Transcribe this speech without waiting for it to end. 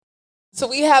So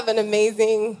we have an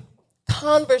amazing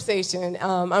conversation.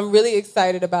 I'm really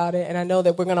excited about it, and I know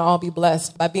that we're going to all be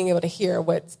blessed by being able to hear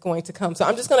what's going to come. So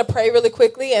I'm just going to pray really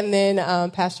quickly, and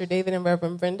then Pastor David and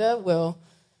Reverend Brenda will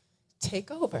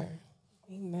take over.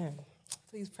 Amen.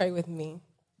 Please pray with me.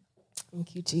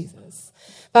 Thank you, Jesus.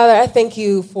 Father, I thank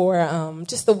you for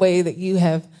just the way that you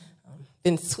have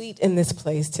been sweet in this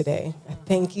place today. I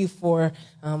thank you for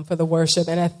the worship,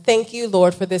 and I thank you,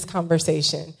 Lord, for this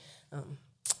conversation.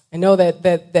 I know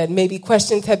that maybe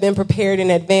questions have been prepared in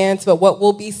advance, but what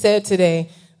will be said today,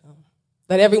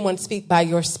 let everyone speak by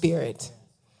your Spirit.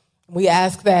 We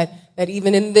ask that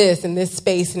even in this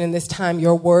space and in this time,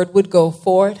 your word would go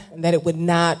forward and that it would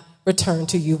not return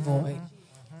to you void.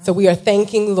 So we are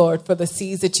thanking, Lord, for the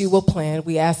seeds that you will plant.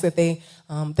 We ask that they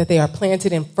are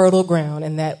planted in fertile ground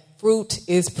and that fruit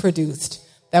is produced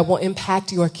that will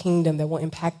impact your kingdom, that will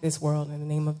impact this world in the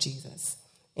name of Jesus.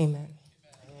 Amen.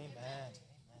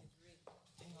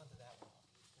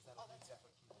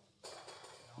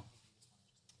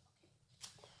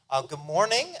 Good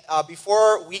morning.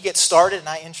 Before we get started and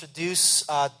I introduce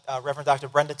Reverend Dr.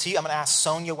 Brenda to you, I'm going to ask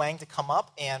Sonia Wang to come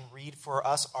up and read for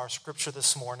us our scripture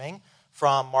this morning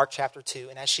from Mark chapter 2.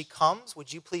 And as she comes,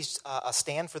 would you please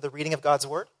stand for the reading of God's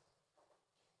word?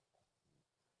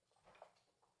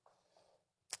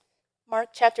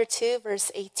 Mark chapter 2,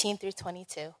 verse 18 through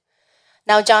 22.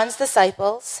 Now John's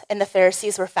disciples and the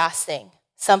Pharisees were fasting.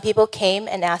 Some people came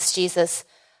and asked Jesus,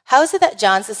 "How is it that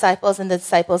John's disciples and the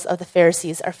disciples of the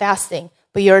Pharisees are fasting,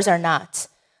 but yours are not?"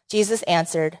 Jesus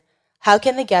answered, "How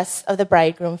can the guests of the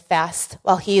bridegroom fast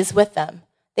while he is with them?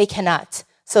 They cannot,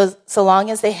 so long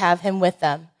as they have him with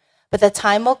them. But the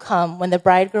time will come when the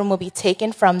bridegroom will be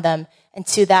taken from them, and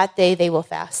to that day they will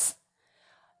fast.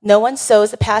 No one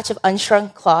sews a patch of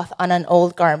unshrunk cloth on an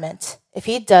old garment. If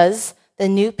he does, the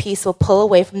new piece will pull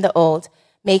away from the old,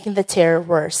 making the tear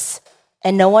worse.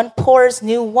 And no one pours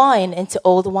new wine into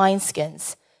old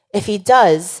wineskins. If he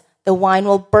does, the wine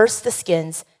will burst the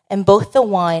skins, and both the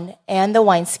wine and the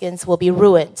wineskins will be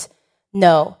ruined.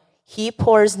 No, he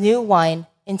pours new wine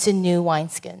into new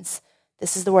wineskins."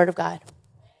 This is the word of God.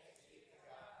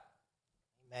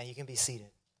 Amen. You can be seated.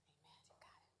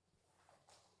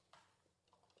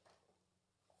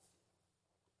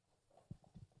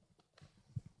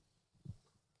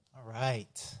 All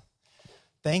right.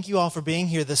 Thank you all for being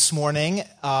here this morning.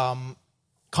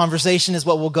 Conversation is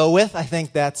what we'll go with. I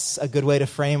think that's a good way to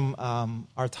frame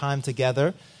our time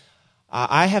together.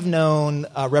 I have known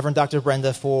Reverend Dr.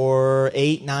 Brenda for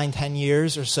 8, 9, 10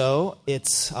 years or so.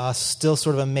 It's still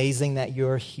sort of amazing that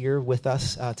you're here with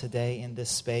us today in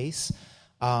this space.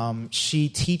 She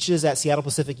teaches at Seattle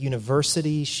Pacific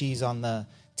University. She's on the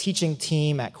teaching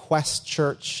team at Quest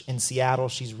Church in Seattle.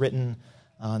 She's written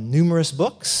numerous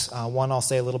books. One I'll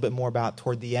say a little bit more about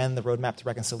toward the end, The Roadmap to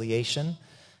Reconciliation.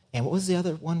 And what was the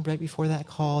other one right before that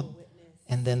called?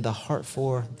 And then The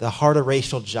Heart of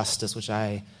Racial Justice, which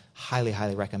I highly,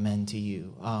 highly recommend to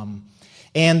you.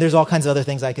 And there's all kinds of other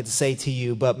things I could say to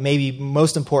you, but maybe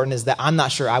most important is that I'm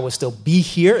not sure I would still be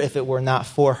here if it were not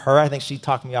for her. I think she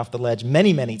talked me off the ledge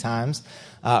many, many times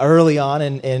early on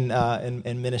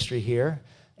in ministry here,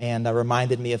 and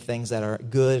reminded me of things that are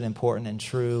good and important and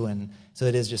true. And so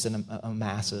it is just a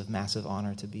massive, massive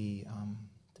honor to be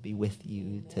with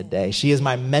you today. She is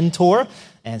my mentor,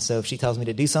 and so if she tells me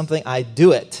to do something, I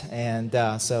do it.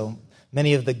 And so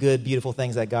many of the good, beautiful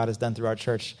things that God has done through our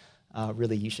church,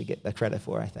 really you should get the credit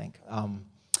for, I think.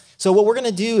 So what we're going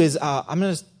to do is I'm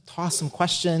going to toss some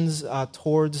questions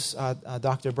towards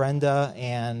Dr. Brenda,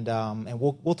 and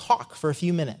we'll talk for a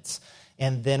few minutes,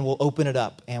 and then we'll open it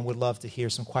up, and would love to hear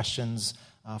some questions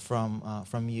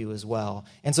from you as well.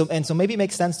 And so maybe it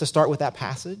makes sense to start with that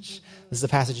passage. This is a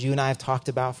passage you and I have talked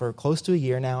about for close to a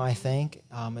year now, I think.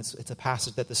 It's a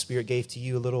passage that the Spirit gave to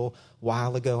you a little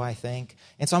while ago, I think.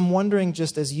 And so I'm wondering,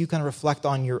 just as you kind of reflect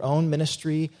on your own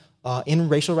ministry in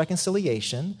racial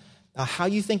reconciliation, how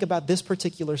you think about this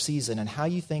particular season and how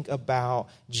you think about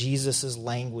Jesus'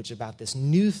 language about this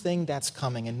new thing that's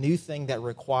coming, a new thing that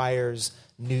requires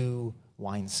new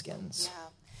wineskins. Yeah.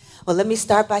 Well, let me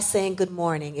start by saying good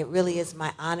morning. It really is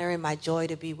my honor and my joy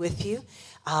to be with you.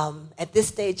 At this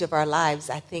stage of our lives,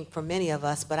 I think for many of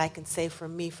us, but I can say for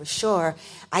me for sure,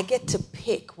 I get to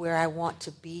pick where I want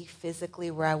to be physically,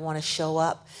 where I want to show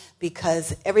up,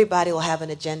 because everybody will have an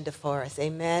agenda for us,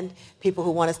 amen? People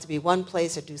who want us to be one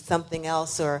place or do something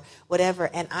else or whatever,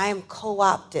 and I am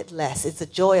co-opted less. It's a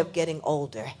joy of getting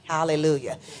older,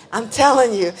 hallelujah. I'm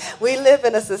telling you, we live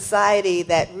in a society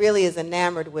that really is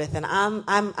enamored with, and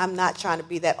I'm not trying to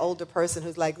be that older person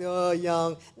who's like, oh,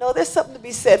 young. No, there's something to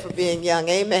be said for being young,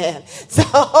 Amen.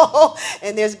 So,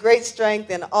 and there's great strength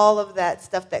and all of that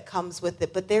stuff that comes with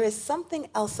it. But there is something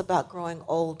else about growing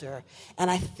older.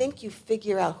 And I think you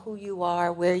figure out who you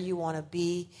are, where you want to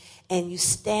be, and you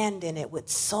stand in it with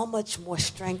so much more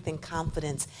strength and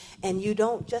confidence. And you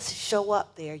don't just show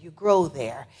up there, you grow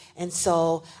there. And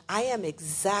so I am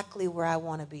exactly where I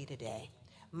want to be today.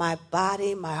 My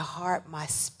body, my heart, my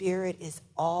spirit is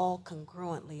all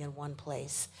congruently in one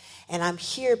place. And I'm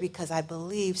here because I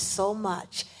believe so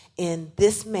much in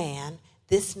this man,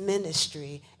 this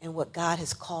ministry, and what God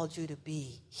has called you to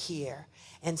be here.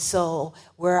 And so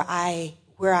where I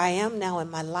am now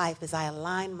in my life is I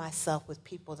align myself with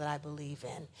people that I believe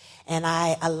in. And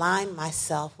I align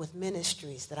myself with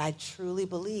ministries that I truly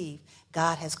believe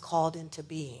God has called into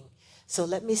being. So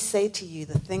let me say to you,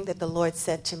 the thing that the Lord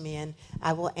said to me, and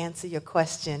I will answer your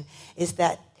question, is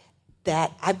that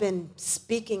I've been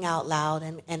speaking out loud,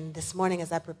 and this morning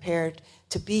as I prepared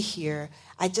to be here,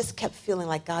 I just kept feeling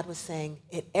like God was saying,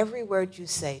 in every word you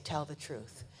say, tell the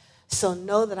truth. So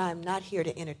know that I'm not here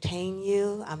to entertain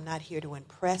you. I'm not here to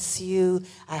impress you.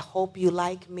 I hope you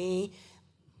like me.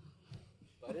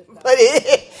 But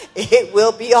it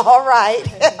will be all right.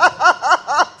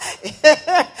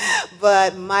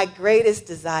 But my greatest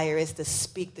desire is to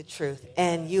speak the truth.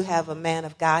 And you have a man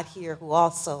of God here who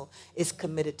also is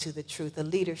committed to the truth, a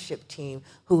leadership team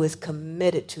who is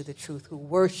committed to the truth, who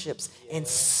worships in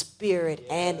spirit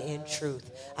and in truth.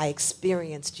 I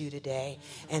experienced you today.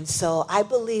 And so I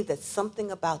believe that something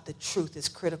about the truth is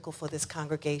critical for this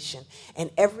congregation.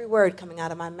 And every word coming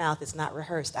out of my mouth is not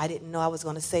rehearsed. I didn't know I was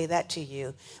going to say that to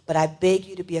you. But I beg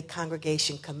you to be a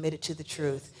congregation committed to the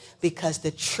truth, because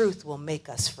the truth will make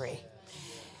us free.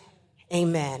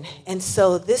 Amen. And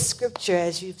so this scripture,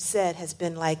 as you've said, has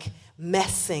been like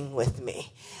messing with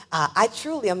me. I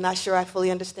truly am not sure I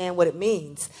fully understand what it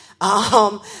means,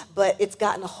 but it's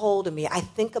gotten a hold of me. I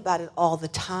think about it all the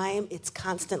time. It's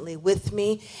constantly with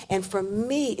me. And for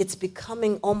me, it's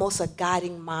becoming almost a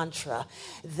guiding mantra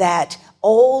that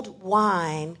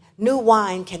new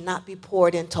wine cannot be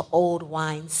poured into old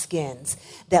wine skins.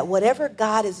 That whatever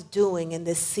God is doing in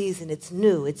this season, it's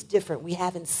new, it's different. We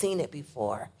haven't seen it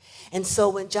before. And so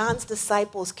when John's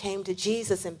disciples came to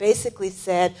Jesus and basically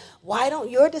said, why don't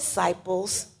your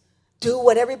disciples do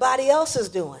what everybody else is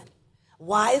doing?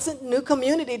 Why isn't New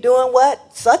Community doing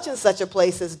what such and such a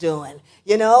place is doing?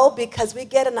 You know, because we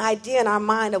get an idea in our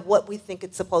mind of what we think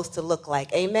it's supposed to look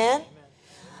like. Amen?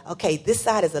 Okay, this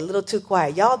side is a little too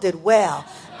quiet. Y'all did well.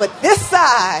 But this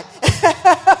side,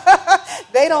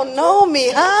 they don't know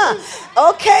me,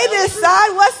 huh? Okay, this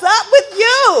side, what's up with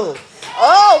you?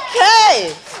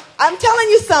 Okay. I'm telling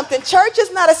you something. Church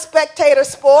is not a spectator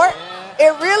sport.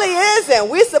 It really isn't.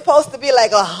 We're supposed to be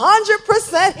like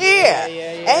 100% here.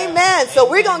 Amen. So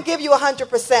we're going to give you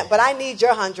 100%, but I need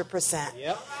your 100%.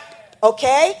 Yep.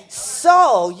 Okay?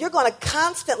 So you're going to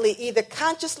constantly, either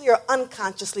consciously or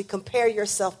unconsciously, compare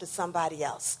yourself to somebody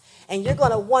else. And you're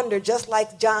going to wonder, just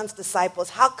like John's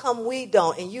disciples, how come we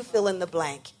don't? And you fill in the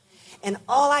blank. And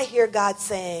all I hear God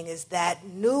saying is that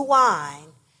new wine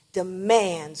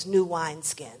demands new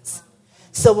wineskins.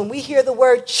 So when we hear the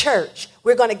word church,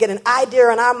 we're going to get an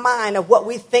idea in our mind of what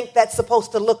we think that's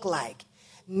supposed to look like.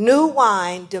 New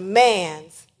wine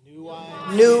demands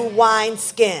new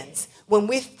wineskins. When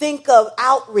we think of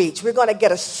outreach, we're going to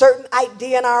get a certain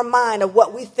idea in our mind of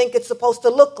what we think it's supposed to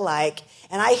look like.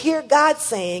 And I hear God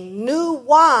saying, new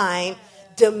wine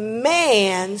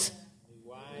demands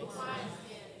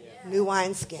new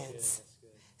wineskins.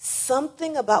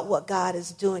 Something about what God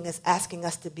is doing is asking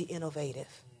us to be innovative.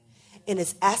 And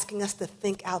it's asking us to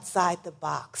think outside the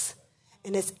box.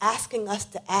 And it's asking us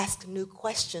to ask new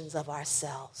questions of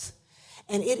ourselves.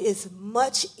 And it is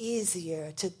much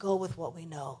easier to go with what we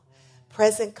know,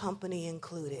 present company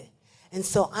included. And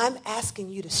so I'm asking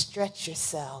you to stretch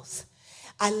yourselves.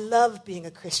 I love being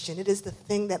a Christian. It is the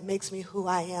thing that makes me who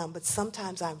I am. But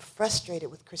sometimes I'm frustrated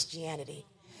with Christianity,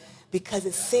 because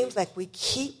it seems like we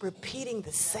keep repeating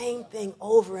the same thing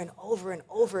over and over and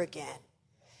over again.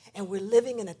 And we're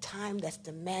living in a time that's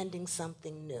demanding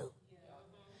something new.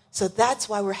 So that's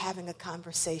why we're having a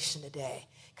conversation today.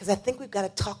 Because I think we've got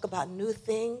to talk about new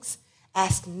things,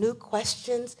 ask new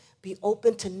questions, be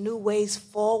open to new ways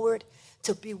forward,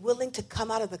 to be willing to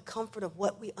come out of the comfort of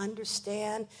what we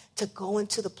understand, to go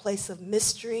into the place of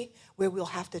mystery where we'll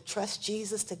have to trust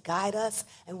Jesus to guide us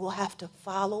and we'll have to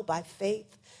follow by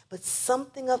faith. But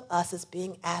something of us is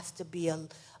being asked to be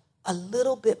a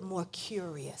little bit more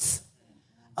curious,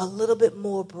 a little bit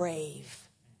more brave,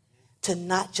 to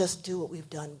not just do what we've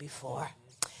done before.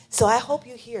 So I hope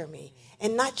you hear me.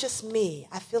 And not just me.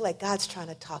 I feel like God's trying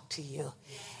to talk to you.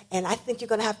 And I think you're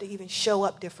going to have to even show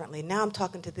up differently. Now I'm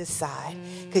talking to this side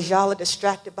because y'all are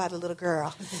distracted by the little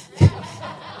girl.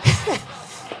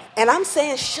 And I'm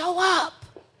saying show up.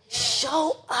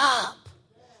 Show up.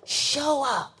 Show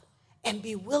up. And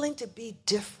be willing to be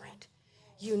different.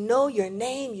 You know your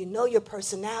name. You know your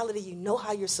personality. You know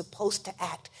how you're supposed to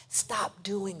act. Stop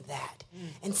doing that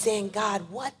and saying, God,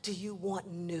 what do you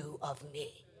want new of me?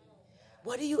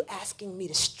 What are you asking me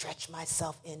to stretch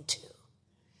myself into?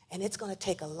 And it's going to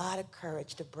take a lot of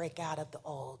courage to break out of the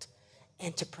old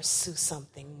and to pursue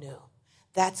something new.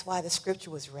 That's why the scripture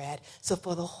was read. So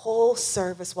for the whole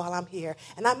service while I'm here,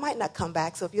 and I might not come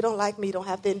back, so if you don't like me, you don't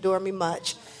have to endure me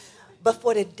much. But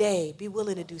for today, be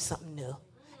willing to do something new.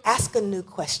 Ask a new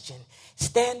question.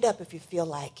 Stand up if you feel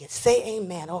like it. Say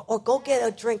amen. Or go get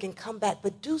a drink and come back.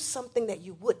 But do something that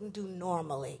you wouldn't do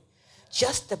normally,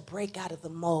 just to break out of the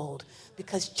mold.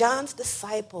 Because John's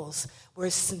disciples were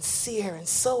sincere, and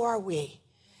so are we.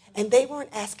 And they weren't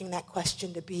asking that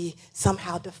question to be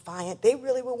somehow defiant. They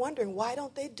really were wondering, why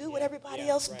don't they do what everybody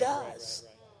else does?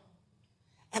 Right.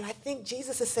 And I think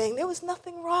Jesus is saying there was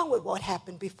nothing wrong with what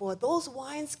happened before. Those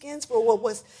wineskins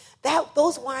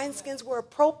were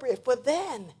appropriate for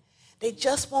then. They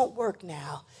just won't work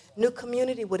now. New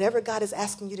community, whatever God is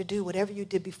asking you to do, whatever you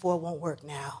did before won't work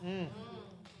now.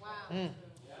 Wow.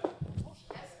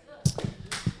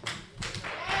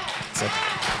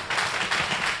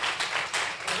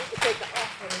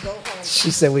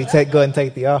 She said we go ahead and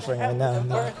take the offering right now.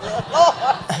 No.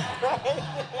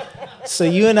 So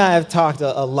you and I have talked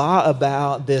a lot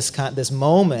about this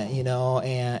moment,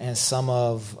 and some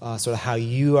of sort of how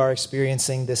you are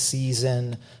experiencing this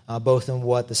season, both in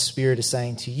what the Spirit is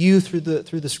saying to you through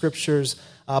the Scriptures,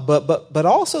 but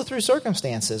also through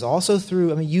circumstances, also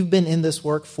through. I mean, you've been in this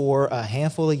work for a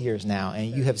handful of years now,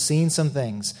 and you have seen some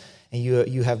things, and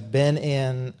you have been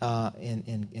in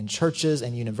churches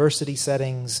and university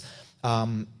settings.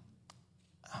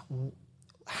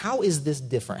 How is this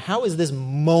different? How is this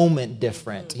moment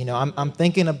different? I'm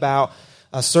thinking about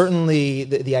certainly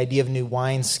the idea of new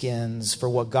wineskins for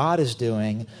what God is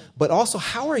doing, but also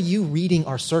how are you reading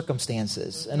our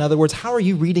circumstances? In other words, how are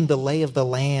you reading the lay of the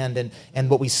land and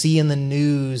what we see in the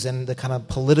news and the kind of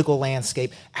political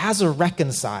landscape as a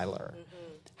reconciler?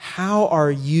 How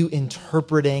are you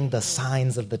interpreting the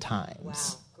signs of the times?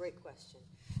 Wow.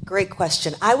 Great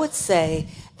question. I would say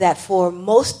that for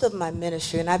most of my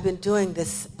ministry, and I've been doing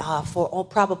this for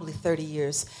probably 30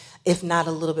 years, if not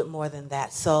a little bit more than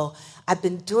that. So I've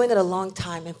been doing it a long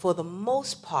time, and for the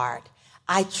most part,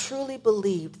 I truly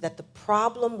believed that the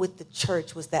problem with the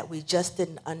church was that we just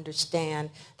didn't understand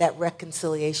that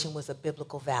reconciliation was a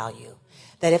biblical value.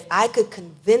 That if I could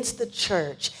convince the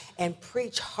church and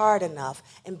preach hard enough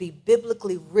and be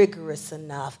biblically rigorous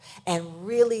enough and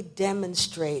really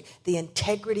demonstrate the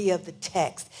integrity of the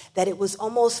text, that it was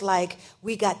almost like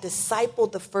we got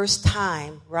discipled the first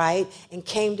time, right, and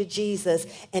came to Jesus,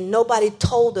 and nobody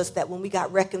told us that when we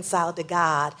got reconciled to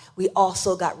God, we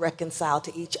also got reconciled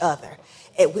to each other.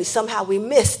 Somehow we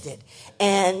missed it.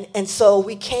 And so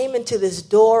we came into this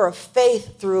door of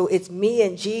faith through it's me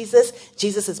and Jesus.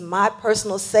 Jesus is my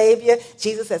personal Savior.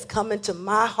 Jesus has come into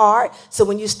my heart. So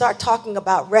when you start talking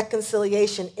about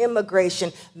reconciliation,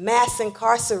 immigration, mass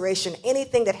incarceration,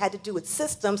 anything that had to do with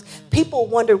systems, people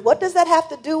wondered, what does that have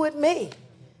to do with me?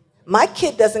 My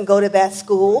kid doesn't go to that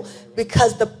school,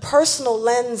 because the personal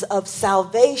lens of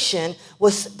salvation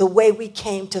was the way we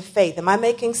came to faith. Am I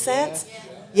making sense? Yeah.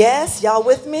 Yes? Y'all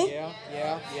with me?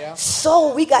 Yeah.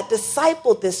 So we got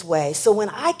discipled this way. So when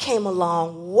I came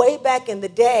along way back in the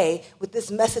day with this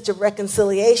message of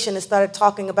reconciliation and started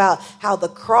talking about how the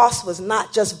cross was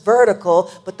not just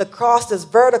vertical, but the cross is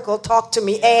vertical, talk to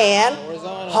me, and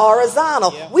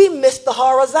horizontal. Yeah. We missed the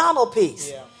horizontal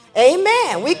piece. Yeah.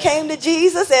 Amen. We came to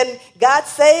Jesus and got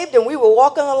saved, and we were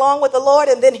walking along with the Lord,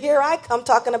 and then here I come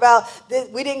talking about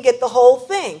we didn't get the whole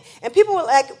thing. And people were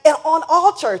like, on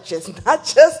all churches, not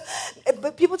just,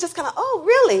 but people just kind of, oh,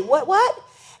 really? What?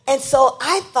 And so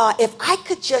I thought if I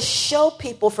could just show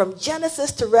people from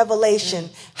Genesis to Revelation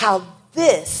how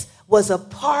this was a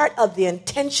part of the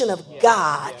intention of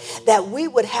God, that we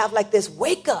would have like this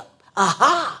wake up,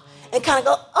 aha, and kind of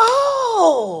go,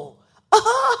 oh,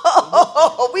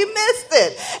 we missed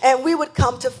it. And we would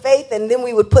come to faith, and then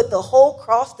we would put the whole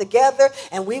cross together,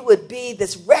 and we would be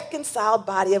this reconciled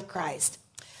body of Christ.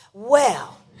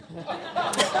 Well,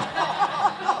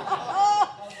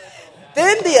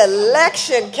 then the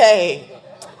election came,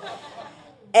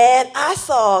 and I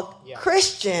saw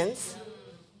Christians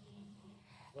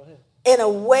in a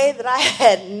way that I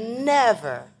had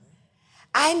never.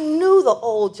 I knew the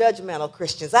old judgmental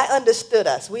Christians. I understood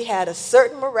us. We had a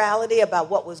certain morality about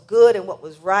what was good and what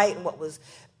was right and what was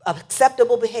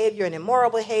acceptable behavior and immoral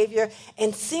behavior.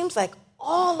 And it seems like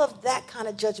all of that kind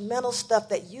of judgmental stuff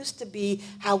that used to be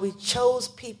how we chose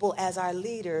people as our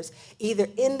leaders, either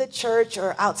in the church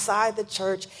or outside the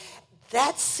church,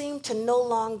 that seemed to no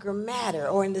longer matter,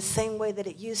 or in the same way that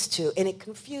it used to. And it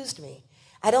confused me.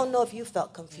 I don't know if you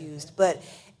felt confused, but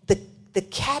the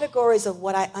categories of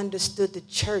what I understood the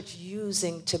church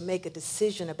using to make a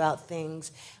decision about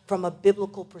things from a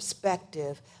biblical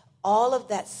perspective, all of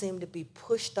that seemed to be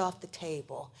pushed off the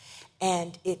table.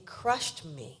 And it crushed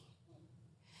me.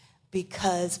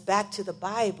 Because back to the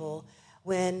Bible,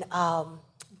 when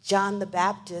John the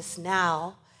Baptist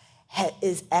now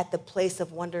is at the place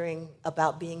of wondering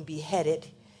about being beheaded,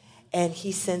 and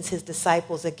he sends his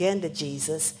disciples again to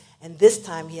Jesus, and this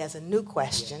time he has a new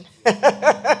question.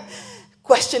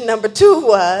 Question number 2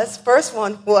 was, first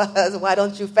one was, why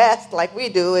don't you fast like we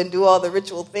do and do all the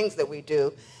ritual things that we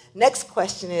do? Next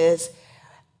question is,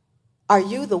 are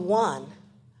you the one,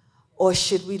 or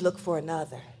should we look for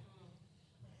another?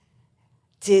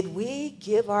 Did we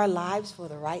give our lives for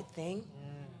the right thing?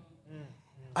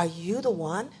 Are you the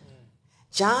one?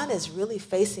 John is really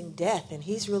facing death, and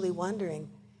he's really wondering,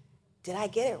 did I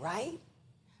get it right?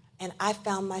 And I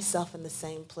found myself in the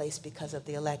same place because of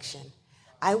the election.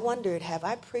 I wondered, have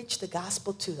I preached the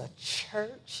gospel to a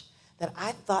church that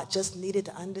I thought just needed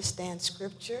to understand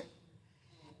Scripture?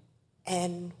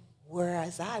 And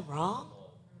was I wrong?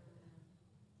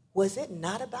 Was it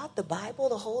not about the Bible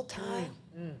the whole time?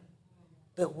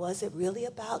 But was it really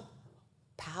about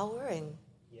power and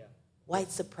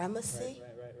white supremacy?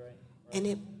 Right. And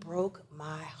it broke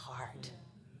my heart.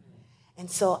 And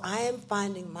so I am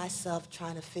finding myself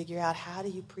trying to figure out, how do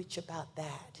you preach about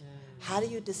that? How do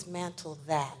you dismantle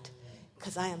that?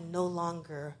 Because I am no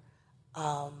longer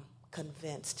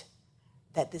convinced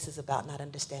that this is about not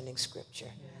understanding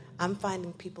Scripture. I'm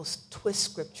finding people twist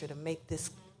Scripture to make this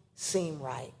seem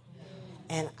right.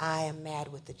 And I am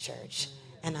mad with the church.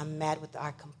 And I'm mad with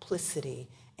our complicity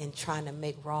in trying to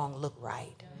make wrong look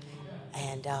right.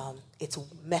 And it's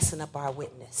messing up our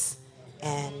witness.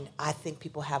 And I think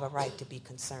people have a right to be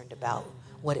concerned about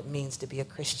what it means to be a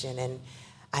Christian. And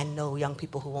I know young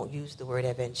people who won't use the word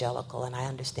evangelical, and I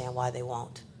understand why they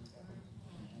won't.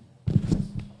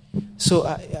 So,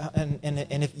 and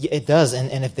if it does,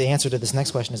 and if the answer to this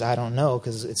next question is I don't know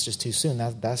because it's just too soon,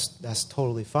 that's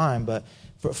totally fine. But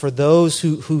for those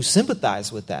who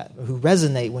sympathize with that, who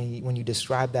resonate when you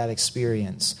describe that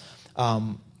experience,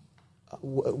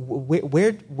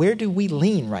 where do we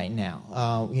lean right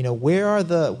now? Where are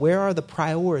the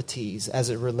priorities as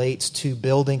it relates to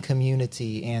building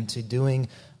community and to doing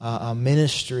a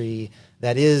ministry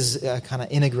that is kind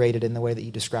of integrated in the way that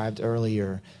you described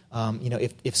earlier?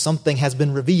 If something has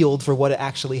been revealed for what it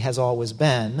actually has always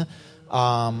been,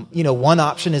 one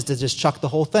option is to just chuck the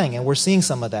whole thing, and we're seeing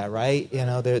some of that, right?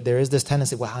 There is this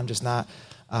tendency. Well, I'm just not.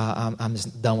 I'm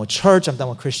just done with church. I'm done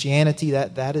with Christianity.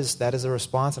 That is a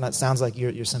response, and it sounds like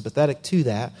you're sympathetic to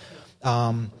that.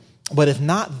 But if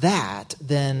not that,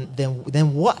 then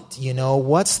what?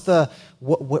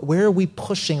 Where are we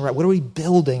pushing right? What are we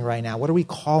building right now? What are we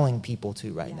calling people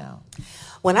to right now?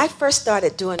 When I first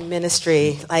started doing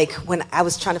ministry, like when I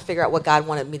was trying to figure out what God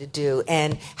wanted me to do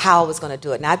and how I was going to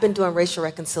do it. Now, I've been doing racial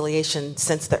reconciliation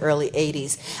since the early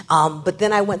 80s. But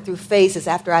then I went through phases.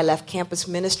 After I left campus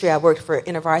ministry, I worked for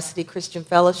InterVarsity Christian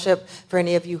Fellowship, for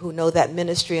any of you who know that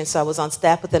ministry. And so I was on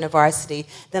staff with InterVarsity.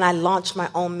 Then I launched my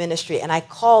own ministry, and I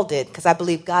called it, because I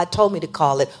believe God told me to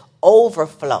call it,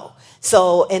 Overflow.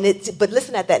 But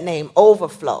listen at that name,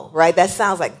 Overflow, right? That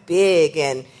sounds like big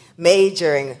and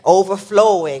major and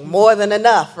overflowing, more than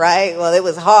enough, right? Well, it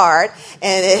was hard,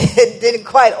 and it didn't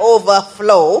quite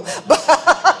overflow, but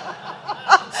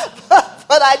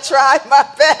I tried my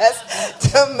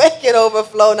best to make it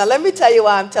overflow. Now, let me tell you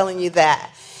why I'm telling you that.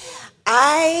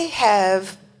 I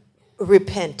have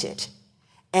repented,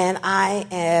 and I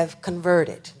have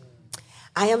converted.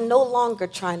 I am no longer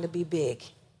trying to be big.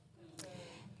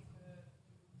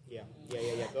 Yeah.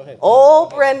 Go ahead.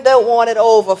 Old Brenda wanted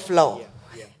overflow. Yeah.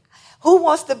 Who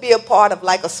wants to be a part of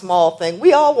like a small thing?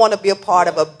 We all want to be a part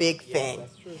of a big thing.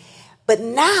 That's true. But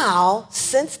now,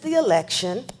 since the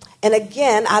election, and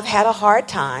again, I've had a hard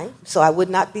time, so I would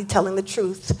not be telling the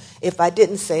truth if I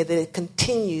didn't say that it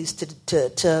continues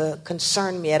to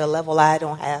concern me at a level I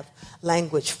don't have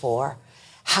language for.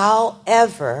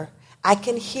 However, I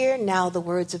can hear now the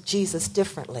words of Jesus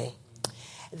differently.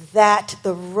 That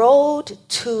the road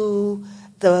to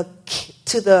the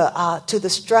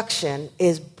destruction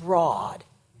is broad,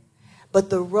 but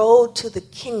the road to the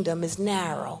kingdom is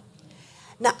narrow.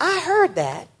 Now, I heard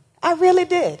that. I really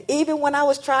did. Even when I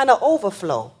was trying to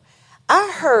overflow.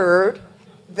 I heard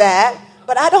that,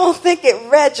 but I don't think it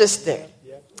registered.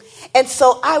 And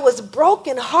so I was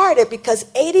brokenhearted because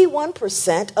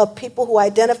 81% of people who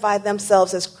identify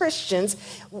themselves as Christians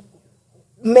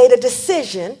made a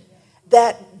decision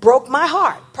that broke my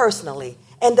heart personally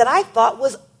and that I thought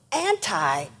was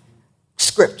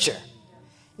anti-scripture.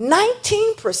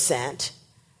 19%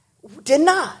 did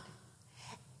not.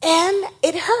 And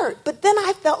it hurt. But then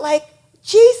I felt like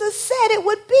Jesus said it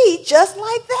would be just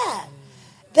like that.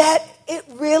 That it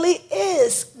really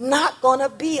is not going to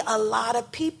be a lot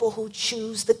of people who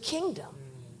choose the kingdom.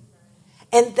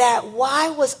 And that why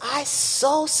was I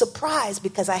so surprised?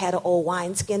 Because I had an old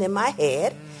wineskin in my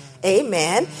head.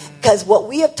 Amen. Because what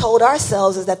we have told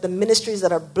ourselves is that the ministries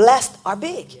that are blessed are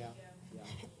big.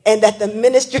 And that the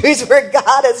ministries where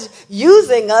God is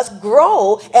using us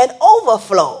grow and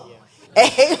overflow.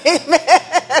 Amen.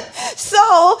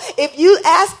 So if you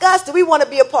ask us, do we want to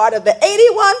be a part of the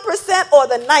 81% or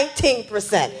the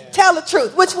 19%? Tell the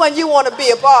truth. Which one you want to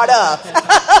be a part of?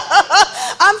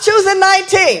 I'm choosing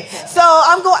 19. So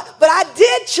I'm going, but I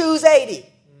did choose 80.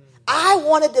 I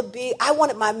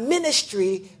wanted my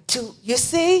ministry to, you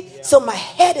see? So my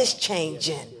head is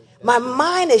changing. My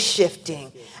mind is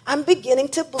shifting. I'm beginning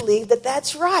to believe that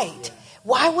that's right.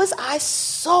 Why was I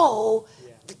so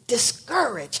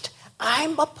discouraged?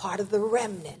 I'm a part of the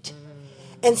remnant.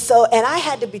 And I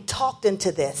had to be talked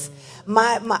into this.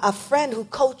 A friend who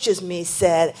coaches me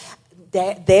said,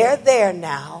 they're there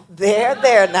now. They're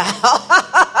there now.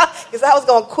 Because I was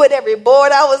going to quit every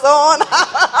board I was on.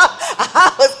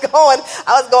 I was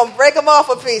going to break them off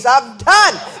a piece. I'm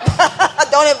done.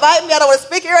 Don't invite me. I don't want to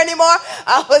speak here anymore.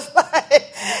 I was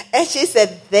like, and she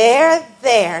said, they're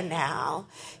there now.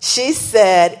 She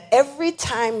said, every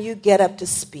time you get up to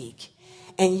speak,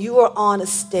 and you are on a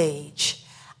stage,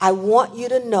 I want you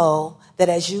to know that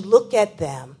as you look at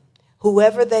them,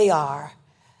 whoever they are,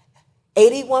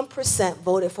 81%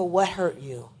 voted for what hurt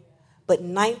you, but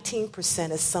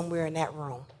 19% is somewhere in that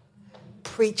room.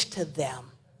 Preach to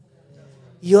them.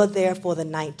 You're there for the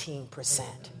 19%.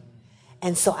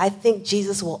 And so I think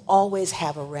Jesus will always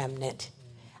have a remnant.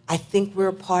 I think we're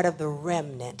a part of the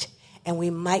remnant, and we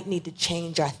might need to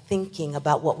change our thinking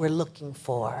about what we're looking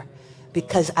for.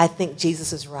 Because I think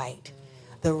Jesus is right.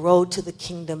 The road to the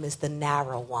kingdom is the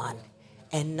narrow one,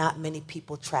 and not many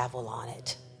people travel on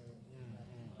it.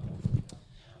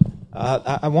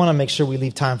 I want to make sure we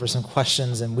leave time for some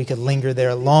questions, and we could linger there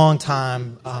a long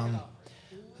time.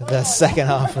 The second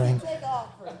offering.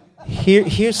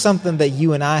 Here's something that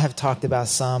you and I have talked about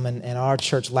some, and in our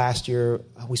church last year,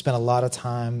 we spent a lot of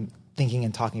time thinking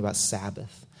and talking about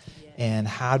Sabbath. And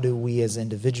how do we as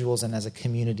individuals and as a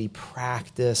community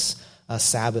practice a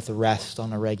Sabbath rest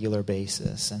on a regular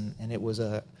basis. And it was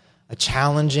a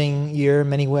challenging year in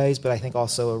many ways, but I think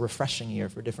also a refreshing year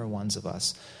for different ones of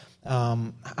us.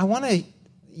 I want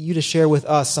you to share with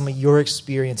us some of your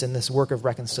experience in this work of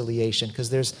reconciliation, because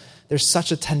there's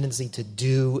such a tendency to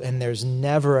do, and there's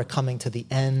never a coming to the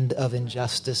end of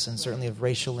injustice, and certainly of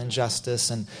racial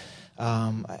injustice. And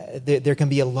there can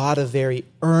be a lot of very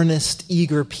earnest,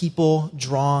 eager people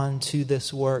drawn to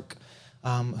this work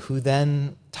who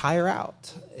then tire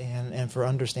out, and for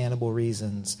understandable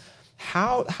reasons.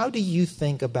 How do you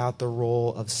think about the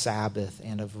role of Sabbath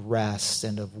and of rest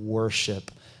and of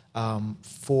worship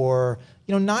for,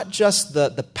 not just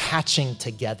the patching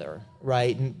together,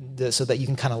 right, so that you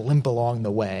can kind of limp along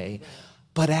the way,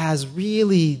 but as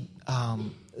really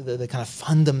the kind of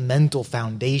fundamental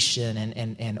foundation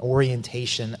and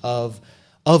orientation of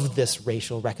this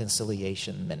racial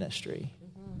reconciliation ministry?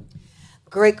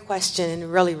 Great question, and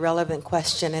really relevant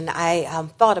question. And I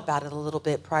thought about it a little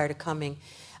bit prior to coming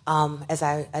as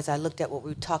I looked at what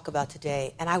we would talk about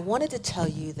today. And I wanted to tell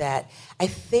you that I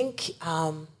think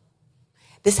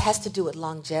this has to do with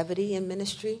longevity in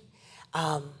ministry.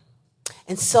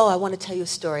 And so I want to tell you a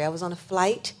story. I was on a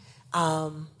flight,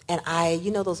 and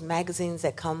those magazines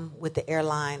that come with the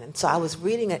airline. And so I was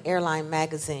reading an airline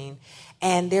magazine,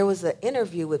 and there was an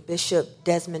interview with Bishop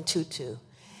Desmond Tutu.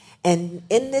 And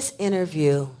in this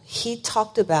interview, he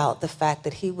talked about the fact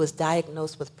that he was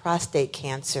diagnosed with prostate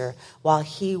cancer while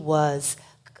he was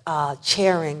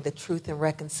chairing the Truth and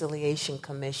Reconciliation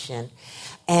Commission.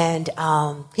 And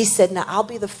he said, now, I'll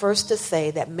be the first to say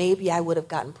that maybe I would have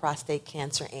gotten prostate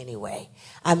cancer anyway.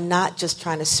 I'm not just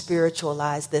trying to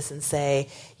spiritualize this and say,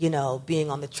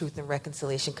 being on the Truth and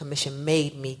Reconciliation Commission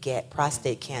made me get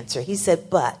prostate cancer. He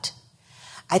said, but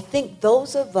I think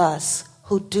those of us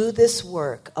who do this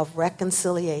work of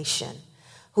reconciliation,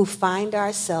 who find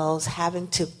ourselves having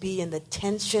to be in the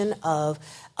tension of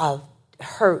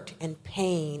hurt and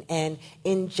pain and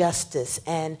injustice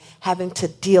and having to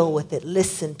deal with it,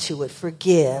 listen to it,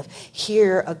 forgive,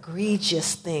 hear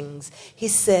egregious things. He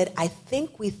said, I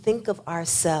think we think of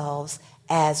ourselves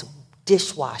as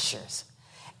dishwashers,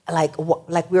 like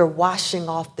we're washing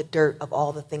off the dirt of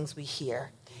all the things we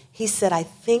hear. He said, I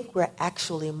think we're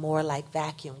actually more like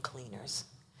vacuum cleaners,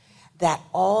 that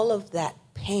all of that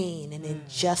pain and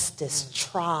injustice,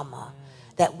 trauma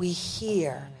that we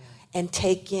hear and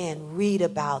take in, read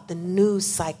about, the news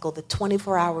cycle, the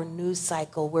 24-hour news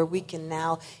cycle where we can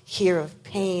now hear of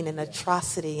pain and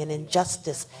atrocity and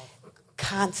injustice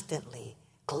constantly,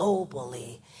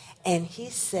 globally. And he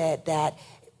said that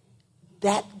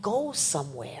goes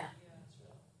somewhere.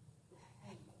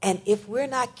 And if we're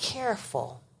not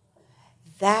careful,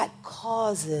 that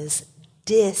causes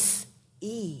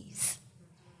dis-ease.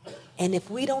 And if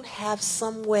we don't have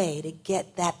some way to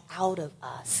get that out of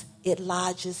us, it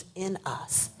lodges in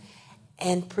us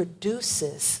and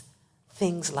produces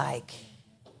things like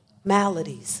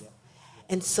maladies.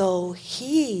 And so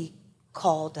he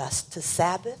called us to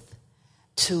Sabbath,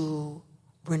 to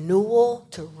renewal,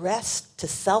 to rest, to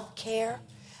self-care,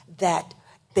 that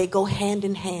they go hand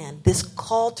in hand. This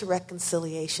call to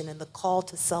reconciliation and the call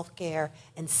to self-care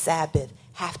and Sabbath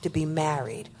have to be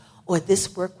married, or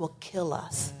this work will kill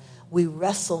us. We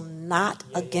wrestle not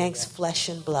against flesh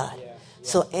and blood.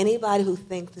 So anybody who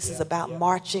thinks this is about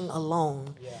marching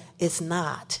alone, it's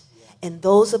not. And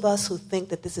those of us who think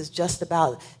that this is just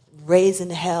about raising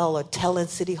hell or telling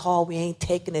City Hall we ain't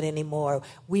taking it anymore,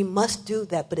 we must do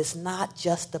that, but it's not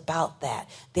just about that.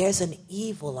 There's an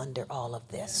evil under all of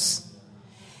this.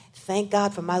 Thank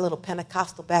God for my little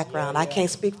Pentecostal background. I can't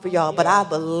speak for y'all, but I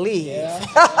believe.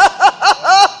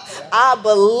 I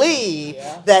believe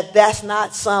that that's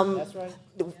not some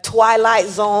Twilight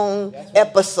Zone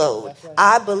episode.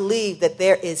 I believe that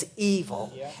there is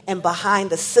evil. And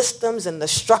behind the systems and the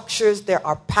structures, there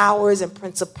are powers and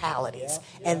principalities.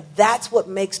 And that's what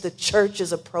makes the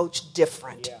church's approach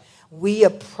different. We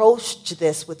approach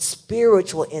this with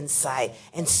spiritual insight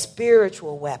and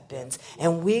spiritual weapons.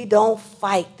 And we don't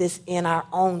fight this in our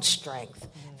own strength.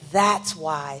 That's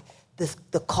why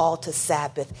the call to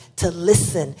Sabbath, to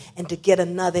listen and to get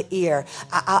another ear.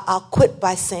 I'll quit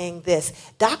by saying this.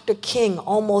 Dr. King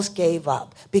almost gave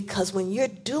up, because when you're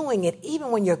doing it,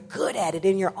 even when you're good at it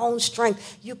in your own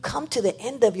strength, you come to the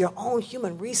end of your own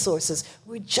human resources.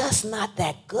 We're just not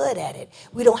that good at it.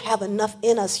 We don't have enough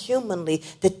in us humanly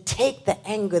to take the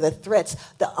anger, the threats,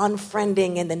 the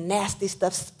unfriending, and the nasty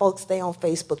stuff folks say on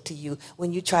Facebook to you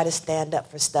when you try to stand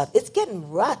up for stuff. It's getting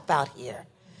rough out here.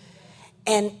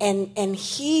 And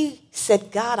he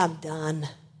said, God, I'm done.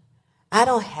 I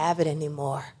don't have it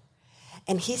anymore.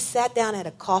 And he sat down at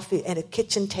a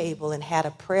kitchen table and had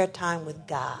a prayer time with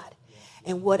God.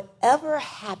 And whatever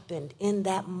happened in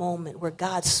that moment where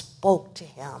God spoke to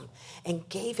him and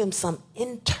gave him some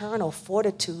internal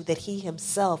fortitude that he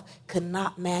himself could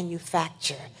not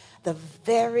manufacture, the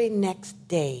very next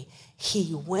day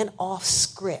he went off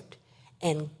script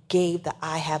and gave the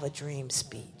I Have a Dream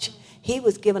speech. He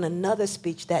was given another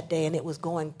speech that day, and it was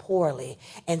going poorly.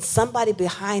 And somebody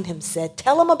behind him said,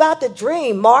 tell him about the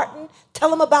dream, Martin.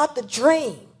 Tell him about the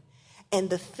dream. And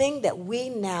the thing that we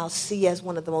now see as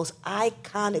one of the most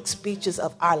iconic speeches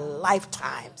of our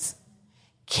lifetimes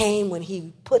came when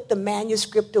he put the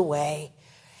manuscript away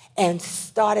and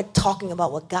started talking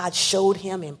about what God showed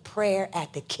him in prayer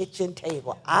at the kitchen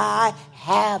table. I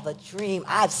have a dream.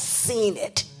 I've seen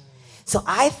it. So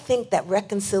I think that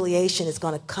reconciliation is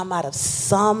going to come out of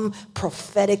some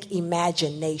prophetic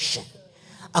imagination,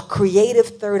 a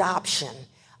creative third option,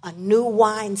 a new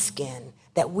wineskin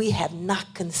that we have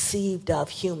not conceived of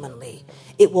humanly.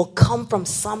 It will come from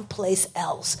someplace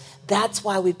else. That's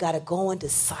why we've got to go into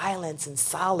silence and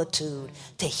solitude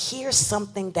to hear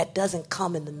something that doesn't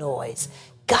come in the noise.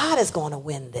 God is going to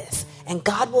win this, and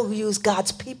God will use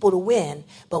God's people to win,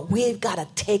 but we've got to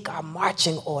take our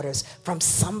marching orders from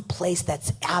some place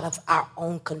that's out of our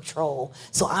own control.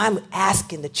 So I'm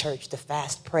asking the church to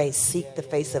fast, pray, seek the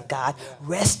face of God,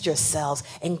 rest yourselves,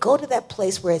 and go to that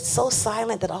place where it's so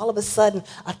silent that all of a sudden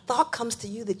a thought comes to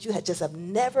you that you had just have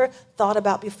never thought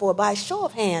about before. By a show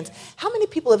of hands, how many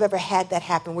people have ever had that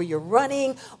happen where you're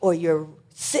running or you're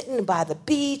sitting by the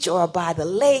beach or by the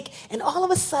lake, and all of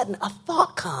a sudden a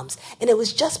thought comes, and it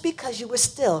was just because you were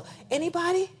still?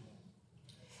 Anybody?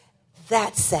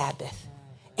 That's Sabbath.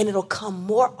 And it'll come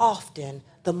more often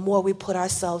the more we put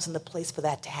ourselves in the place for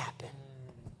that to happen.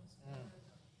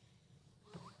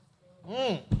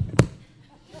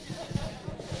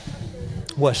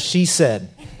 What she said.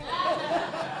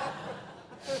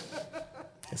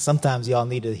 Sometimes y'all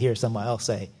need to hear someone else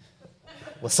say,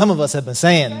 what some of us have been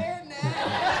saying.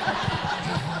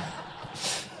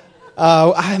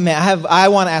 I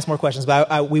want to ask more questions,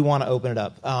 but we want to open it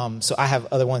up. So I have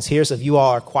other ones here. So if you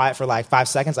all are quiet for like 5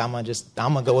 seconds, I'm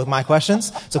gonna go with my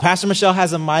questions. So Pastor Michelle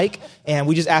has a mic, and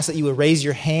we just ask that you would raise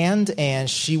your hand, and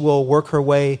she will work her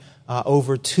way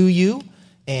over to you.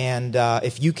 And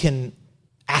if you can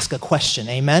ask a question,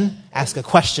 amen. Ask a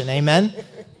question, amen.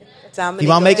 If you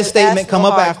want to make a statement, come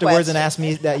up afterwards and ask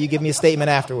me that you give me a statement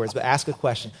afterwards. But ask a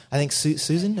question. I think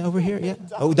Susan over here. Yeah.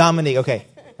 Oh, Dominique. Okay.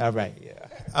 All right.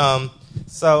 Yeah.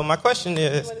 So my question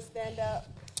is... You want to stand up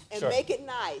and Sure. make it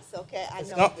nice, okay? I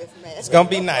know this man. It's going to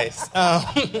be nice.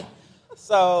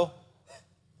 So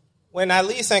when I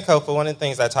lead Sankofa, one of the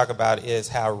things I talk about is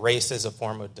how race is a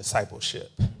form of discipleship.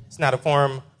 It's not a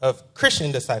form of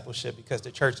Christian discipleship because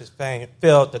the church has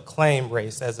failed to claim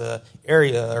race as an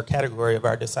area or category of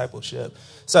our discipleship.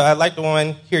 So I'd like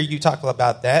to hear you talk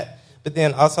about that. But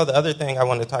then also the other thing I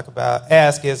want to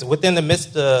ask is within the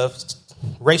midst of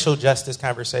racial justice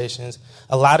conversations,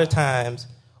 a lot of times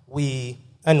we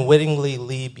unwittingly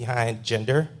leave behind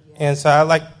gender. And so I'd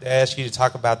like to ask you to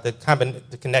talk about the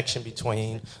connection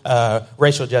between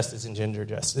racial justice and gender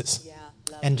justice. Yeah,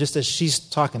 And just as she's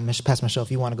talking, Pastor Michelle,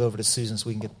 if you want to go over to Susan so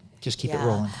we can just keep it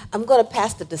rolling. I'm going to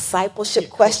pass the discipleship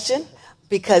question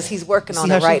because he's working on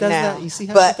it right now. You see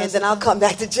how and then I'll come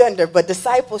back to gender, but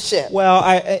discipleship.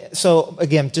 Well, so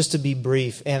again, just to be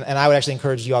brief, and I would actually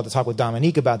encourage you all to talk with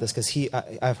Dominique about this because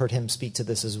I've heard him speak to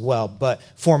this as well. But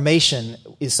formation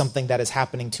is something that is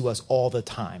happening to us all the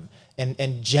time.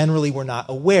 And generally, we're not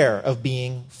aware of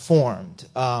being formed.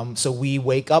 So we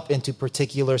wake up into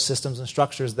particular systems and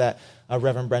structures that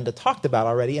Reverend Brenda talked about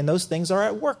already, and those things are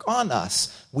at work on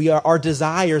us. Our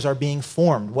desires are being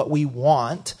formed. What we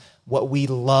want, what we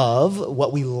love,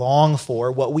 what we long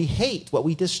for, what we hate, what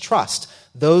we distrust.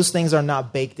 Those things are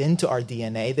not baked into our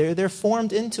DNA. They're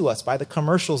formed into us by the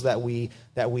commercials that we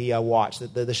watch,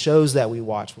 the shows that we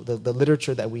watch, the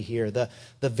literature that we hear, the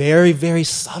very, very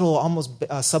subtle, almost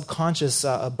subconscious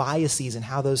biases and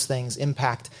how those things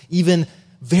impact even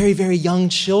very, very young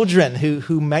children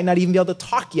who might not even be able to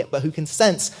talk yet, but who can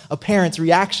sense a parent's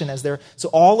reaction as they're... So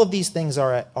all of these things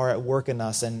are at work in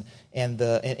us, and in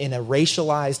a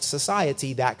racialized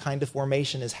society, that kind of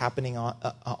formation is happening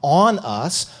on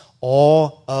us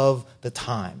all of the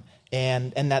time.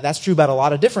 And that's true about a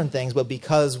lot of different things, but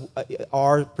because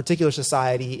our particular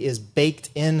society is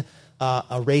baked in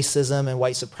a racism and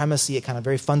white supremacy at kind of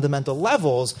very fundamental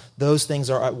levels, those things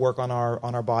are at work on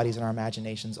our bodies and our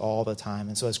imaginations all the time.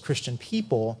 And so as Christian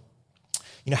people,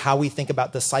 how we think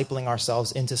about discipling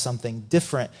ourselves into something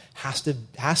different has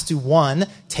to one,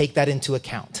 take that into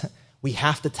account. We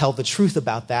have to tell the truth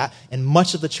about that, and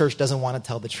much of the church doesn't want to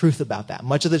tell the truth about that.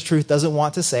 Much of the truth doesn't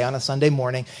want to say on a Sunday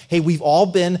morning, hey, we've all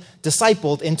been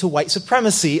discipled into white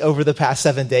supremacy over the past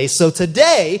 7 days, so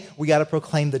today we got to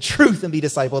proclaim the truth and be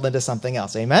discipled into something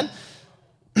else. Amen?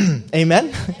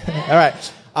 Amen? All right.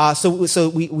 So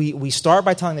we start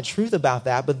by telling the truth about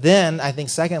that, but then I think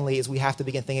secondly is we have to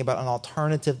begin thinking about an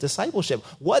alternative discipleship.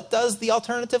 What does the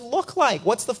alternative look like?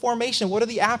 What's the formation? What are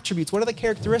the attributes? What are the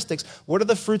characteristics? What are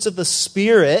the fruits of the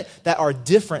Spirit that are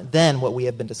different than what we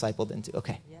have been discipled into?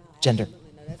 Okay, yeah, gender.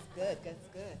 Absolutely. No, that's good. That's good.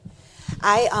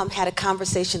 I had a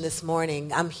conversation this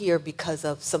morning. I'm here because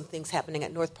of some things happening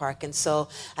at North Park, and so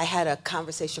I had a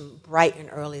conversation bright and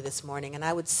early this morning, and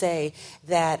I would say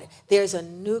that there's a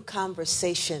new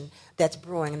conversation that's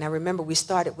brewing. And I remember we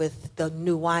started with the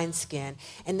new wineskin,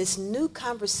 and this new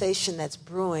conversation that's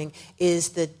brewing is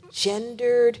the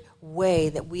gendered way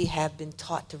that we have been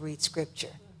taught to read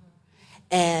Scripture.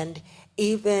 And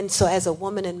even so, as a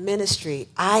woman in ministry,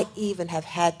 I even have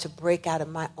had to break out of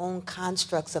my own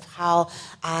constructs of how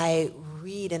I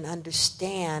read and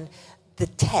understand the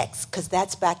text, because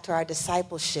that's back to our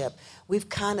discipleship. We've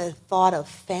kind of thought of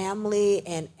family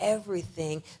and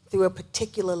everything through a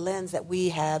particular lens that we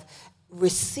have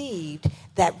received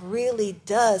that really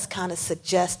does kind of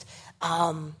suggest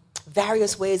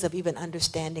various ways of even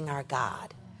understanding our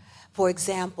God. For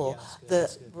example,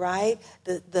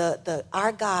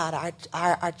 our God,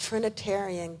 our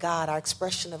Trinitarian God, our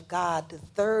expression of God, the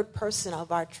third person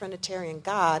of our Trinitarian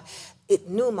God,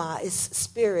 pneuma is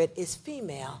spirit, is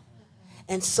female.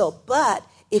 And so, but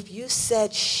if you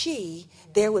said she,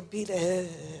 there would be the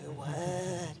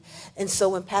what? And so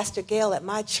when Pastor Gail at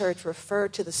my church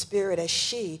referred to the Spirit as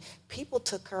she, people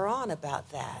took her on about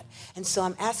that. And so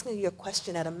I'm asking you a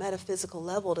question at a metaphysical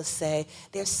level to say,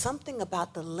 there's something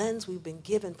about the lens we've been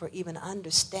given for even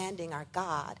understanding our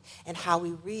God and how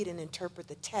we read and interpret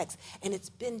the text. And it's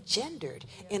been gendered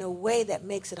in a way that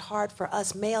makes it hard for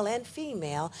us, male and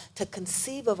female, to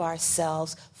conceive of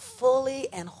ourselves fully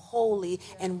and wholly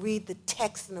and read the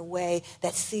text in a way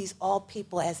that sees all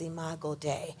people as Imago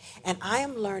Dei. And I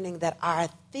am learning that our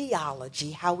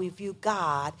theology, how we view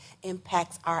God,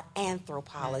 impacts our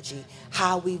anthropology,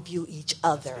 how we view each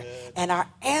other. And our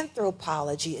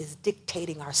anthropology is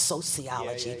dictating our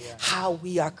sociology, how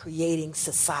we are creating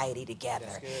society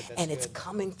together. It's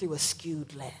coming through a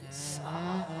skewed lens.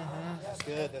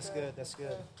 That's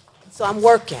good. So I'm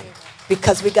working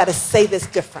because we got to say this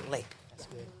differently. That's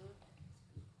good.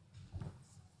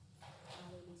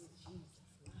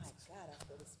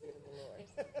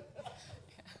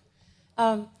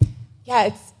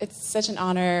 It's such an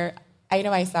honor. I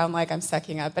know I sound like I'm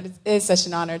sucking up, but it is such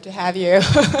an honor to have you.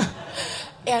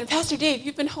 And Pastor Dave,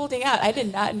 you've been holding out. I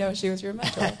did not know she was your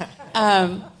mentor.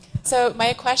 So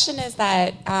my question is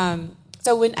that,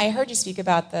 so when I heard you speak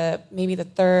about maybe the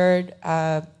third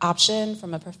option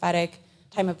from a prophetic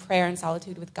time of prayer and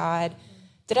solitude with God,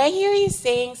 did I hear you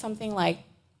saying something like,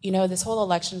 this whole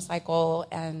election cycle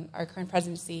and our current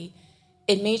presidency,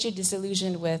 it made you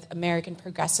disillusioned with American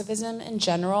progressivism in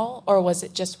general, or was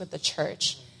it just with the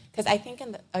church? Because I think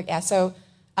kind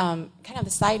of the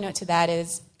side note to that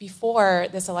is before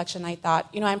this election, I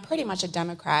thought, I'm pretty much a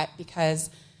Democrat because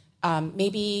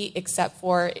maybe except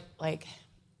for like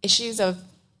issues of,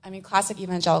 classic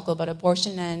evangelical, but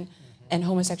abortion and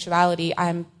homosexuality,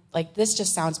 I'm like, this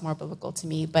just sounds more biblical to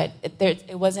me, but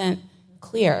it wasn't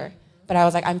clear. But I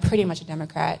was like, I'm pretty much a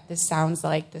Democrat. This sounds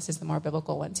like this is the more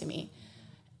biblical one to me.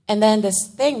 And then this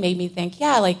thing made me think,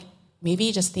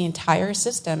 maybe just the entire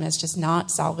system is just not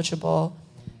salvageable.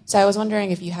 So I was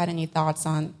wondering if you had any thoughts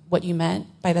on what you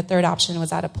meant by the third option. Was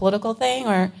that a political thing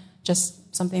or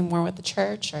just something more with the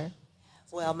church? Or?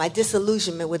 Well, my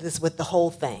disillusionment with the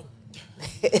whole thing.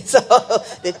 So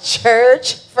the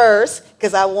church first,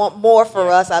 because I want more for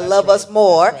us. I love us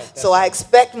more. So I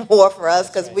expect more for us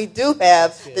because we do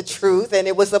have the truth and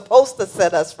it was supposed to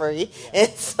set us free.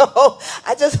 And so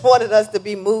I just wanted us to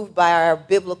be moved by our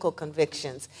biblical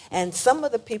convictions. And some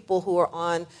of the people who are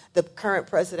on the current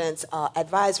president's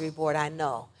advisory board I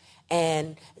know.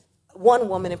 And one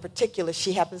woman in particular,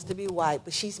 she happens to be white,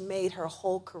 but she's made her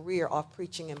whole career off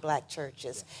preaching in black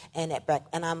churches. And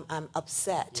I'm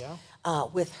upset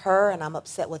with her, and I'm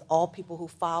upset with all people who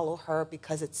follow her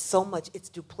because it's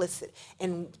duplicit.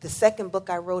 And the second book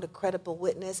I wrote, A Credible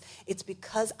Witness, it's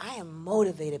because I am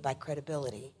motivated by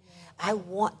credibility. I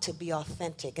want to be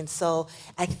authentic. And so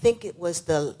I think it was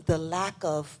the lack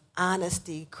of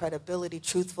honesty, credibility,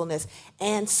 truthfulness.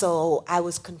 And so I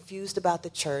was confused about the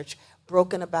church,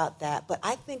 broken about that. But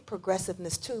I think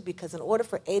progressiveness too, because in order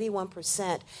for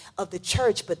 81% of the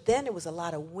church, but then there was a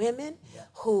lot of women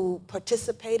who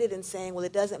participated in saying, well,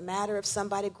 it doesn't matter if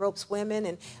somebody gropes women.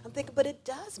 And I'm thinking, but it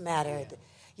does matter.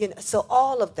 So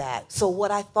all of that. So what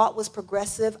I thought was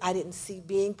progressive, I didn't see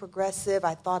being progressive.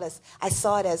 I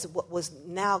saw it as what was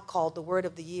now called the word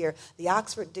of the year. The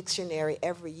Oxford Dictionary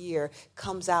every year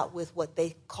comes out with what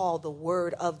they call the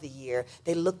word of the year.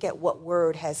 They look at what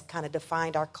word has kind of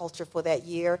defined our culture for that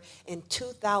year. In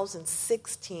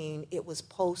 2016, it was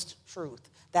post-truth.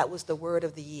 That was the word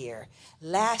of the year.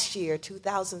 Last year,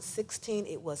 2016,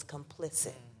 it was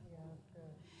complicit.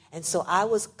 And so I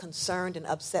was concerned and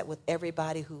upset with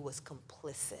everybody who was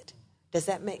complicit. Does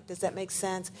that make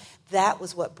sense? That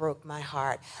was what broke my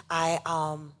heart. I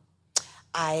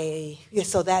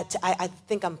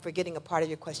think I'm forgetting a part of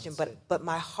your question, but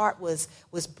my heart was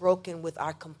broken with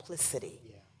our complicity.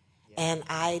 And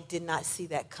I did not see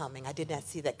that coming. I did not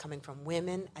see that coming from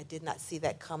women. I did not see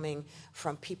that coming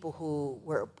from people who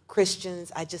were Christians.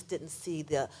 I just didn't see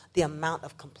the amount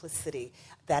of complicity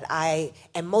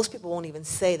and most people won't even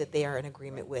say that they are in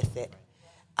agreement with it.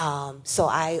 So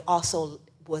I also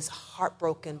was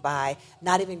heartbroken by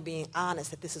not even being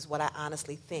honest that this is what I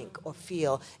honestly think or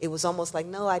feel. It was almost like,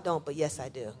 no, I don't, but yes, I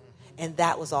do. And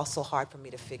that was also hard for me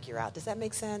to figure out. Does that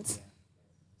make sense?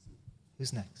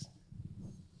 Who's next?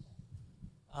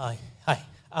 Hi.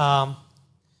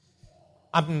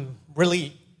 I'm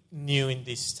really new in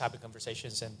these type of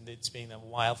conversations, and it's been a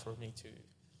while for me to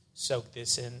soak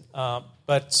this in.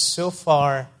 But so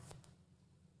far,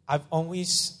 I've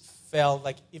always felt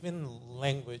like even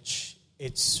language,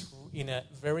 it's in a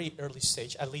very early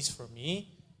stage, at least for me,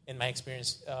 in my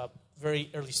experience, very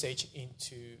early stage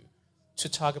to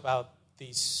talk about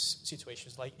these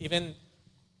situations. Like even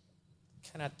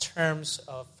kind of terms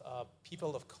of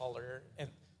people of color and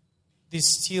this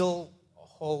still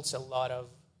holds a lot of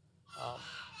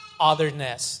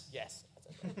otherness. Yes.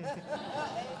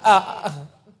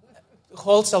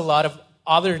 Holds a lot of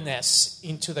otherness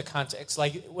into the context.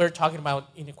 Like we're talking about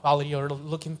inequality or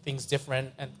looking things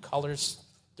different and colors.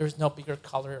 There's no bigger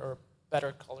color or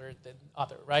better color than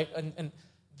other, right? And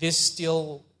this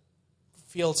still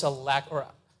feels a lack, or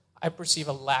I perceive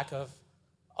a lack of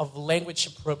language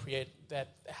appropriate that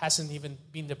hasn't even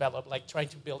been developed, like trying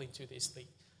to build into this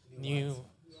new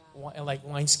like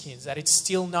wineskins, that it's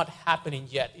still not happening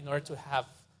yet in order to have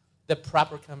the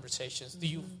proper conversations.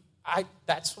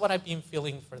 That's what I've been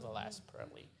feeling for the last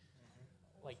probably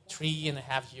like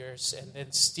 3.5 years, and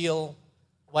then still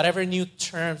whatever new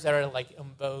terms that are like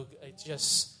en vogue, it's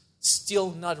just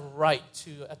still not right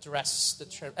to address the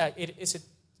term. Is it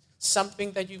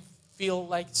something that you feel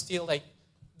like still like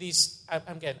these?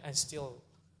 I still,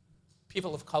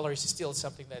 people of color is still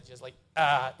something that just like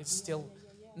it's still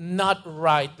not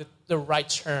right, the right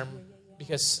term,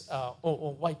 because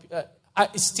white.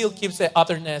 It still keeps the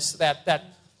otherness, that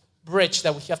bridge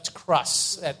that we have to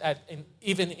cross,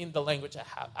 even in the language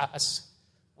as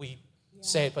we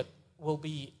say it, but will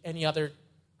be any other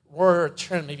word or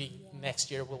term. Maybe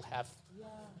next year we'll have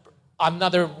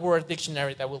another word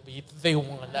dictionary that will be the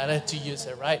one that to use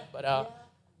it, right? But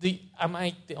am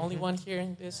I the only one here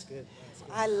in this? Good.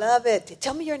 I love it.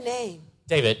 Tell me your name.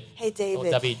 David. Hey,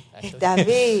 David. Oh, David, actually.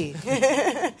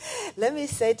 David. Let me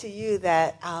say to you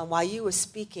that while you were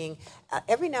speaking,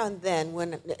 every now and then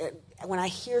when I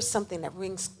hear something that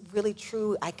rings really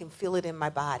true, I can feel it in my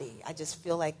body. I just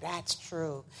feel like that's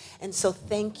true. And so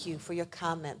thank you for your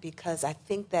comment, because I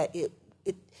think that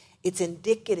it's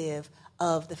indicative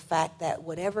of the fact that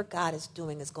whatever God is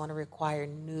doing is going to require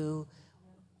new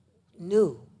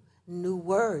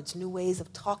words, new ways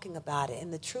of talking about it.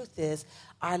 And the truth is,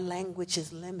 our language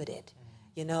is limited,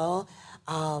 you know.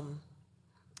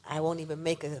 I won't even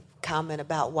make a comment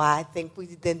about why I think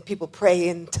then people pray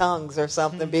in tongues or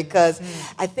something, because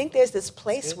I think there's this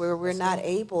place where we're not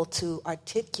able to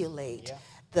articulate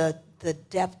the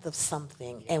depth of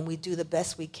something, and we do the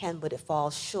best we can, but it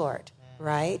falls short.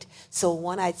 Right? So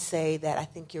one, I'd say that I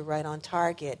think you're right on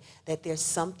target, that there's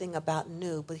something about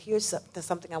new. But here's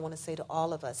something I want to say to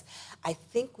all of us. I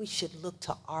think we should look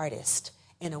to artists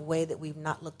in a way that we've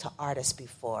not looked to artists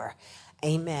before.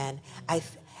 Amen.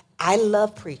 I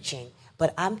love preaching,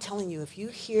 but I'm telling you, if you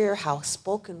hear how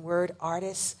spoken word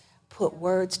artists put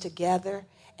words together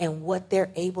and what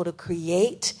they're able to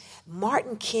create.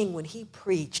 Martin King, when he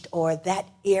preached, or that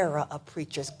era of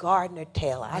preachers, Gardner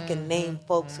Taylor, I can name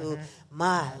folks who,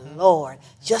 my Lord,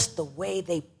 just the way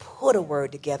they put a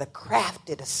word together,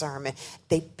 crafted a sermon,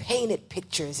 they painted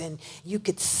pictures, and you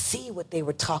could see what they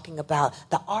were talking about.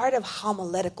 The art of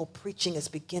homiletical preaching is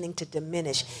beginning to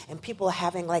diminish, and people are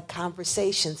having like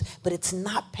conversations, but it's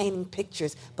not painting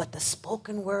pictures, but the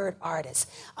spoken word artists.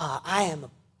 I am a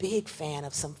big fan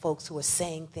of some folks who are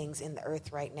saying things in the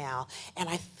earth right now. And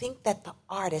I think that the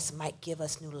artists might give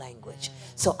us new language.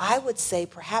 So I would say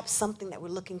perhaps something that we're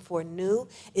looking for new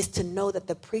is to know that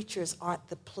the preachers aren't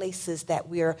the places that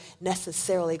we're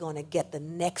necessarily going to get the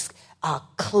next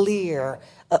clear,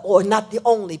 or not the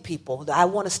only people. I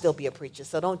want to still be a preacher,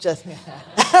 so don't just...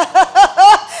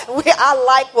 I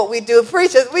like what we do.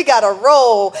 Preachers, we got to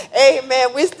roll.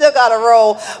 Amen. We still got to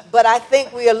roll. But I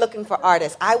think we are looking for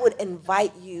artists. I would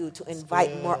invite you to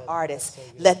invite more artists.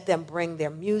 Let them bring their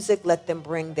music. Let them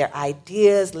bring their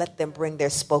ideas. Let them bring their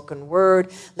spoken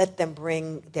word. Let them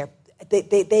bring their...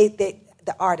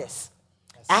 the artists.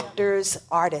 Actors,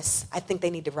 artists. I think they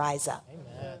need to rise up.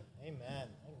 Amen. Amen.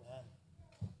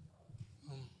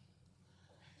 Amen.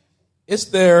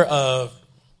 Is there a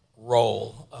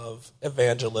role of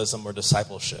evangelism or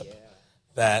discipleship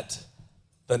that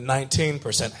the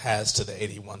 19% has to the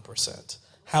 81%?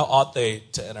 How ought they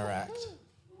to interact?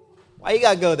 Why you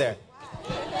got to go there?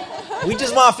 We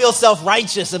just want to feel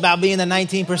self-righteous about being the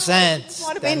 19%. I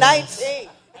want to be 19.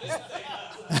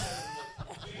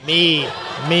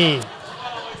 Me.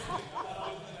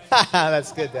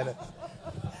 That's good, Dennis.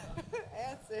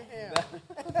 Answer him.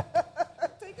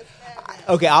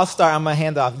 Okay, I'll start. I'm going to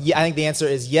hand off. Yeah, I think the answer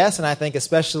is yes, and I think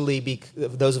especially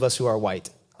those of us who are white,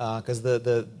 because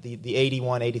the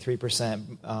 81,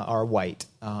 83% are white,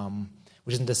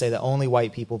 which isn't to say that only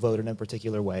white people vote in a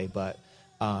particular way, but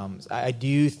I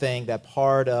do think that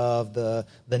part of the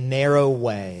narrow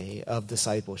way of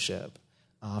discipleship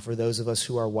for those of us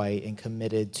who are white and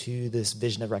committed to this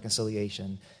vision of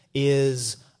reconciliation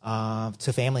is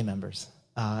to family members.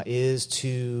 Is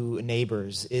to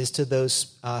neighbors, is to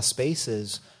those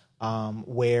spaces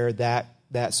where that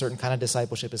certain kind of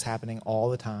discipleship is happening all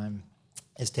the time,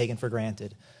 is taken for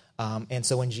granted. And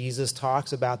so when Jesus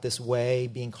talks about this way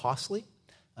being costly,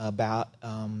 about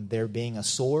there being a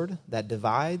sword that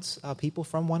divides people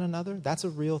from one another, that's a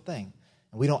real thing.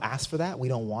 And we don't ask for that. We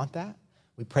don't want that.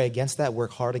 We pray against that,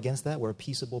 work hard against that. We're a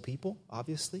peaceable people,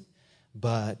 obviously.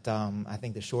 But I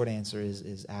think the short answer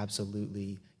is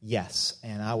absolutely yes.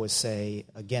 And I would say,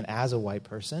 again, as a white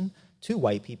person, to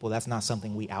white people, that's not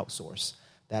something we outsource.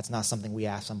 That's not something we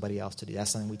ask somebody else to do. That's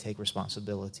something we take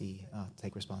responsibility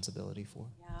for.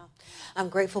 Yeah. I'm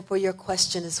grateful for your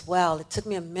question as well. It took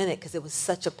me a minute because it was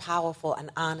such a powerful and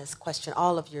honest question.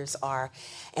 All of yours are.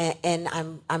 And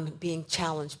I'm being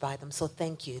challenged by them. So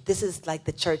thank you. This is like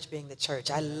the church being the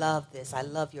church. I love this. I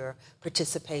love your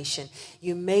participation.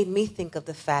 You made me think of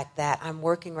the fact that I'm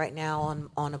working right now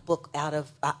on a book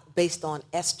based on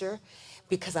Esther,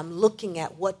 because I'm looking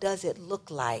at what does it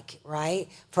look like, right,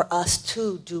 for us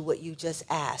to do what you just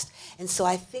asked. And so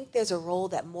I think there's a role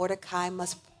that Mordecai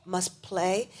must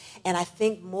play, and I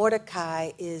think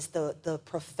Mordecai is the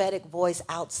prophetic voice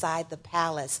outside the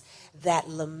palace that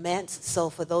laments. So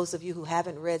for those of you who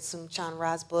haven't read Sung Chan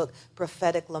Ra's book,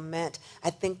 Prophetic Lament, I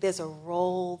think there's a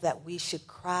role that we should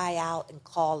cry out and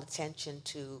call attention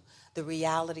to the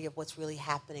reality of what's really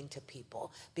happening to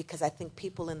people, because I think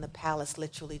people in the palace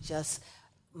literally just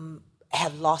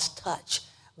have lost touch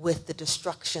with the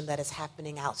destruction that is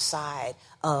happening outside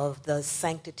of the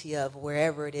sanctity of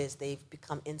wherever it is they've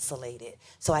become insulated.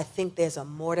 So I think there's a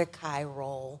Mordecai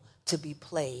role to be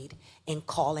played in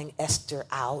calling Esther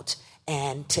out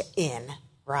and to in,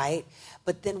 right?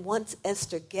 But then once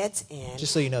Esther gets in...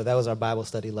 Just so you know, that was our Bible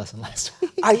study lesson last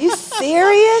week. Are you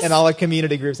serious? In all our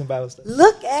community groups and Bible study.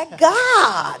 Look at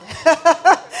God.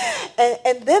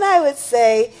 and then I would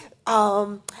say...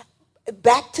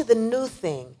 back to the new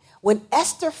thing. When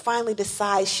Esther finally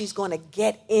decides she's going to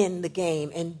get in the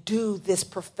game and do this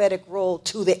prophetic role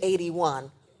to the 81%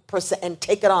 and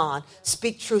take it on,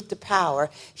 speak truth to power,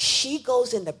 she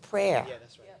goes into prayer. Yeah,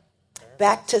 that's right.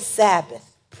 Back to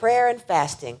Sabbath, prayer and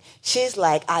fasting. She's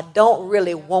like, I don't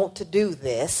really want to do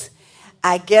this.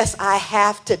 I guess I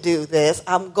have to do this.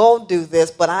 I'm going to do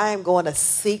this, but I am going to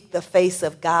seek the face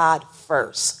of God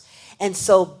first. And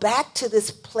so back to this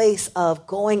place of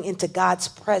going into God's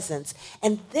presence.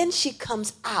 And then she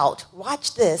comes out.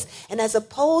 Watch this. And as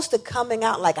opposed to coming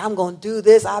out like, I'm going to do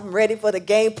this, I'm ready for the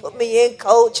game, put me in,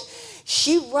 coach.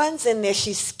 She runs in there.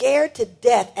 She's scared to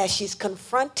death as she's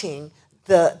confronting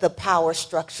the power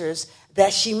structures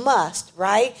that she must,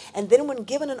 right? And then when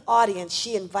given an audience,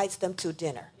 she invites them to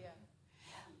dinner. Yeah.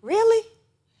 Really?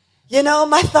 You know,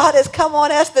 my thought is, come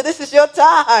on, Esther, this is your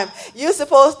time. You're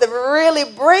supposed to really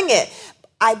bring it.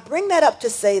 I bring that up to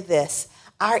say this.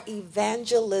 Our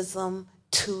evangelism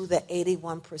to the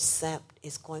 81%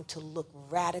 is going to look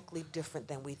radically different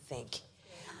than we think.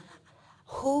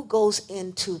 Who goes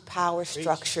into power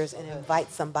structures and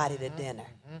invites somebody to dinner?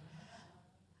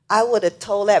 I would have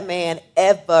told that man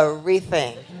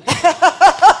everything.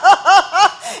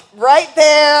 Right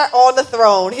there on the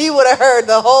throne. He would have heard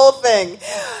the whole thing.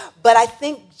 But I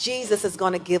think Jesus is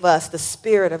going to give us, the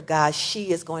Spirit of God,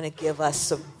 she is going to give us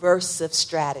subversive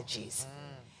strategies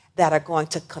that are going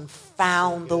to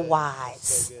confound the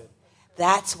wise.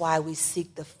 That's why we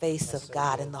seek the face of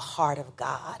God and the heart of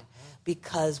God,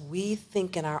 because we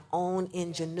think in our own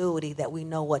ingenuity that we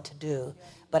know what to do.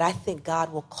 But I think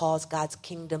God will cause God's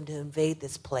kingdom to invade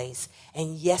this place.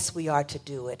 And yes, we are to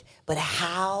do it. But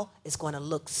how is going to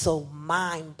look so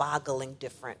mind-boggling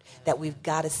different that we've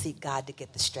got to seek God to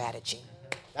get the strategy.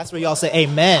 That's where y'all say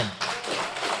amen.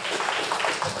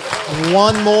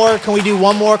 One more. Can we do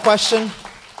one more question?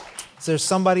 Is there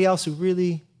somebody else who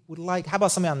really would like? How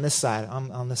about somebody on this side? I'm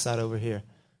on this side over here.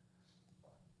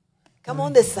 Come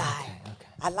on this side. Okay.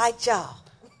 I like y'all.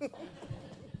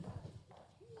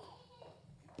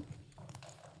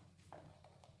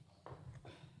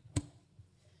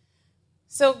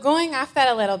 So going off that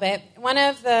a little bit, one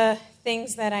of the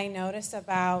things that I notice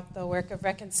about the work of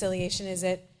reconciliation is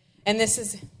and this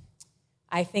is,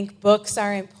 I think books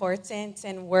are important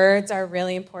and words are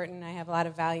really important. I have a lot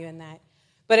of value in that.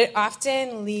 But it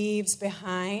often leaves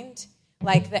behind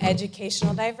like the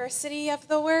educational diversity of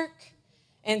the work.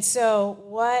 And so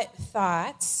what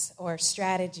thoughts or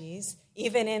strategies,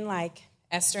 even in like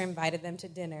Esther invited them to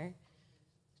dinner,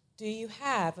 do you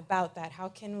have about that? How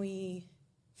can we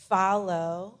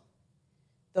follow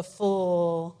the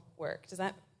full work? Does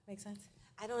that make sense?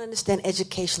 I don't understand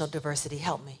educational diversity.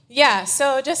 Help me. Yeah,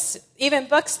 so just even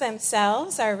books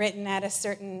themselves are written at a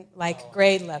certain like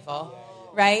grade level,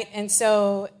 right? And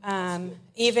so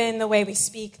even the way we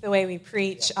speak, the way we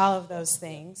preach, all of those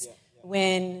things,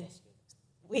 when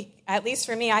we, at least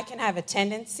for me, I can have a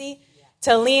tendency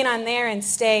to lean on there and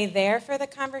stay there for the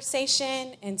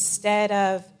conversation instead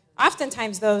of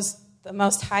oftentimes those the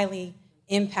most highly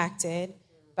impacted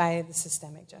by the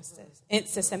systemic injustice.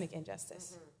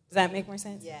 Does that make more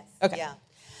sense? Yes. Okay. Yeah.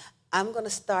 I'm going to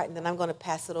start, and then I'm going to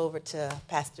pass it over to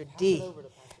Pastor D.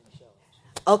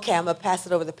 Okay, I'm going to pass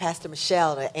it over to Pastor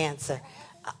Michelle to answer.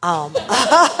 I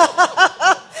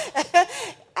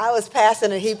was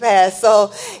passing and he passed.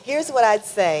 So here's what I'd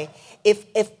say. If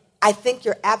I think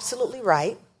you're absolutely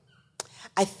right.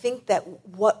 I think that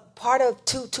what part of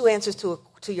two answers to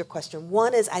your question.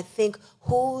 One is I think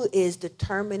who is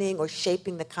determining or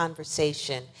shaping the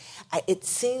conversation. It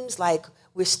seems like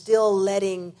we're still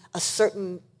letting a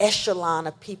certain echelon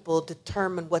of people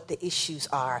determine what the issues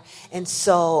are. And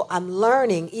so I'm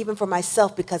learning, even for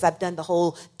myself, because I've done the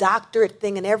whole doctorate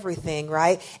thing and everything,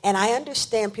 right? And I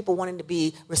understand people wanting to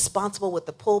be responsible with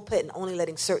the pulpit and only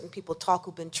letting certain people talk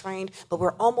who've been trained, but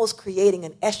we're almost creating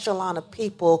an echelon of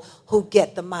people who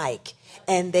get the mic.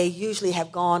 And they usually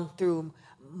have gone through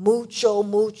mucho,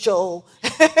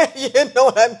 you know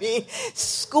what I mean?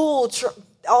 School,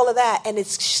 all of that, and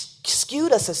it's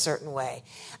skewed us a certain way.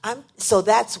 So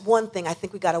that's one thing I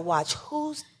think we got to watch.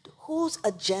 Whose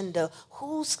agenda,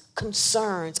 whose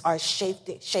concerns are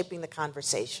shaping the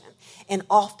conversation? And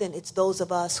often it's those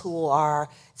of us who are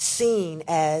seen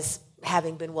as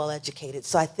having been well educated.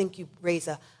 So I think you raise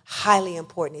a highly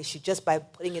important issue just by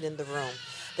putting it in the room.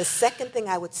 The second thing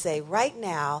I would say, right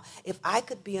now, if I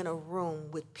could be in a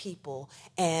room with people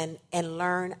and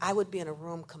learn, I would be in a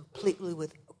room completely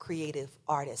with creative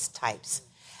artist types.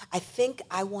 I think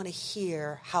I want to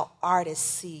hear how artists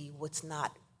see what's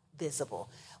not visible.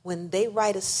 When they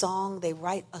write a song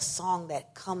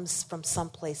that comes from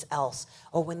someplace else.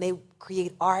 Or when they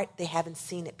create art, they haven't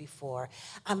seen it before.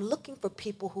 I'm looking for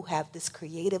people who have this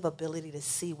creative ability to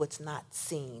see what's not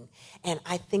seen. And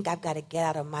I think I've got to get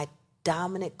out of my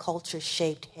dominant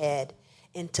culture-shaped head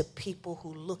into people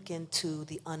who look into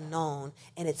the unknown,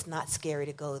 and it's not scary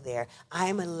to go there. I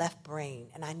am a left brain,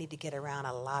 and I need to get around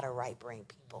a lot of right brain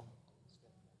people.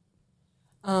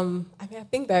 I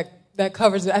think that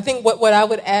covers it. I think what I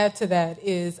would add to that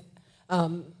is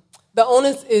the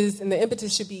onus is, and the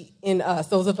impetus should be in us,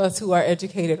 those of us who are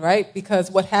educated, right?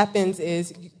 Because what happens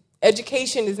is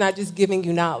education is not just giving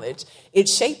you knowledge. It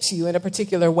shapes you in a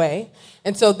particular way.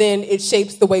 And so then it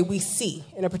shapes the way we see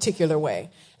in a particular way.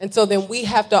 And so then we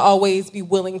have to always be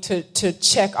willing to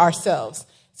check ourselves.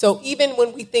 So even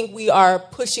when we think we are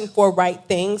pushing for right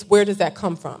things, where does that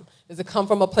come from? Does it come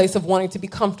from a place of wanting to be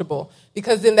comfortable?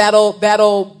 Because then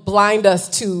that'll blind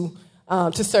us to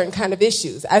certain kind of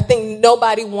issues. I think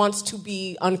nobody wants to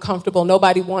be uncomfortable.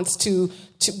 Nobody wants to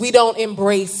we don't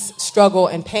embrace struggle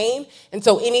and pain. And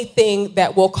so anything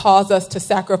that will cause us to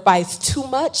sacrifice too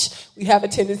much, we have a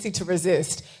tendency to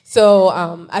resist. So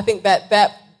I think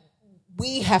that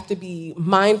we have to be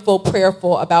mindful,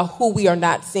 prayerful about who we are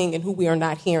not seeing and who we are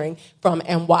not hearing from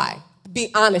and why. Be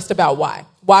honest about why.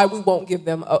 Why we won't give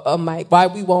them a mic. Why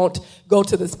we won't go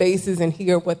to the spaces and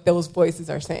hear what those voices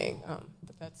are saying.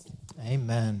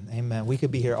 Amen. Amen. We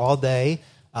could be here all day.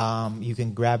 You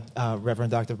can grab Reverend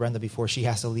Dr. Brenda before she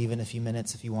has to leave in a few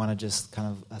minutes if you want to just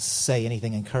kind of say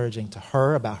anything encouraging to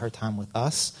her about her time with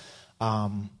us.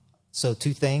 So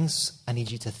 2 things. I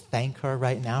need you to thank her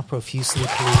right now profusely,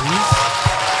 please.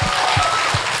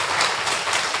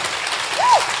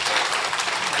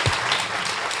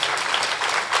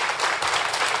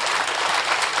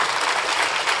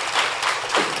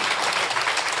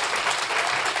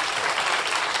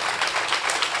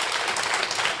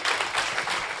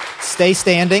 Stay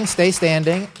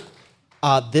standing.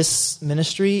 This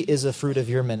ministry is a fruit of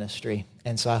your ministry.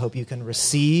 And so I hope you can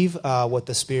receive what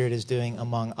the Spirit is doing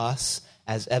among us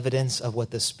as evidence of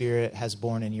what the Spirit has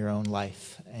borne in your own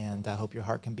life. And I hope your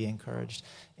heart can be encouraged.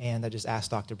 And I just asked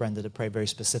Dr. Brenda to pray very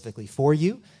specifically for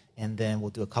you. And then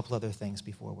we'll do a couple other things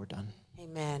before we're done.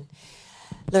 Amen.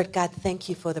 Lord God, thank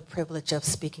you for the privilege of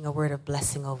speaking a word of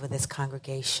blessing over this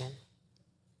congregation.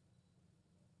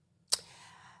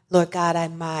 Lord God,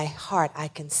 in my heart, I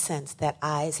can sense that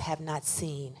eyes have not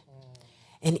seen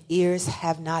and ears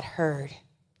have not heard.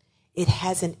 It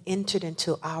hasn't entered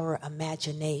into our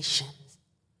imaginations,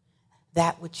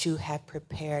 that which you have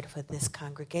prepared for this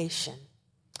congregation.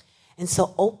 And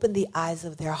so open the eyes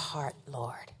of their heart,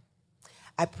 Lord.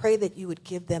 I pray that you would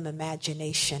give them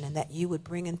imagination and that you would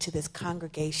bring into this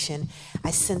congregation,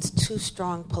 I sense 2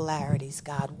 strong polarities,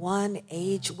 God. One,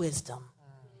 age wisdom.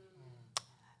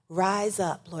 Rise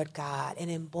up, Lord God,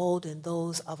 and embolden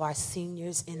those of our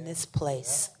seniors in this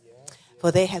place.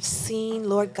 For they have seen,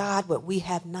 Lord God, what we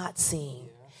have not seen.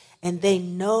 and they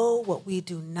know what we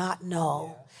do not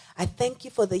know. I thank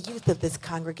you for the youth of this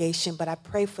congregation, but I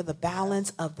pray for the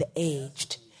balance of the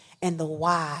aged and the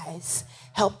wise.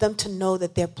 Help them to know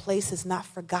that their place is not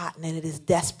forgotten and it is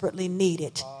desperately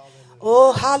needed.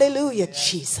 Oh, hallelujah,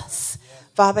 Jesus.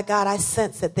 Father God, I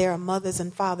sense that there are mothers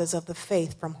and fathers of the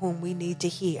faith from whom we need to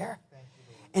hear.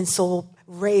 And so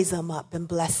raise them up and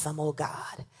bless them, oh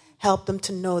God. Help them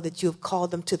to know that you have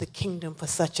called them to the kingdom for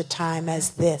such a time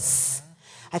as this.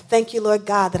 I thank you, Lord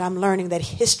God, that I'm learning that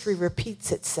history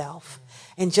repeats itself.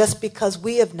 And just because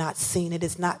we have not seen it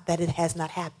is not that it has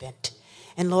not happened.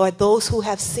 And Lord, those who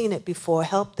have seen it before,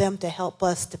 help them to help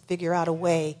us to figure out a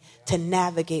way to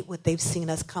navigate what they've seen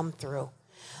us come through.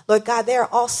 Lord God, there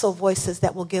are also voices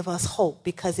that will give us hope,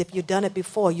 because if you've done it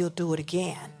before, you'll do it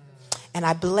again. And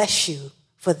I bless you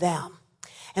for them.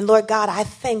 And Lord God, I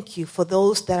thank you for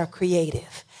those that are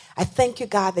creative. I thank you,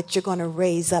 God, that you're going to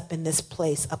raise up in this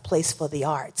place a place for the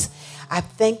arts. I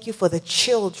thank you for the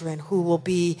children who will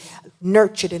be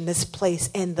nurtured in this place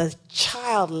and the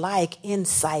childlike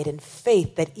insight and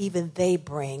faith that even they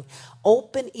bring.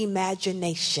 Open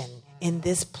imagination in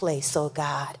this place, oh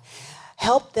God.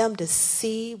 Help them to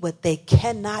see what they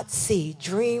cannot see,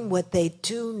 dream what they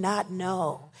do not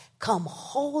know. Come,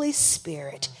 Holy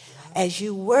Spirit, as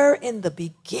you were in the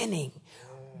beginning.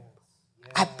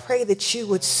 I pray that you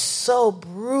would so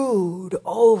brood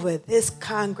over this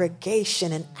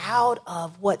congregation, and out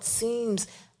of what seems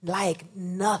like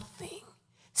nothing,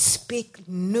 speak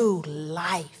new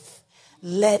life.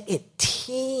 Let it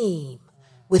teem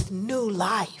with new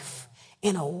life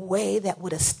in a way that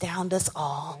would astound us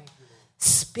all.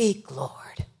 Speak,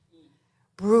 Lord.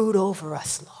 Brood over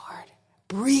us, Lord.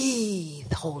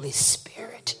 Breathe, Holy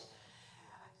Spirit.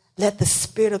 Let the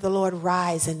Spirit of the Lord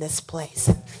rise in this place.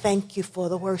 Thank you for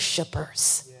the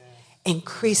worshipers.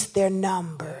 Increase their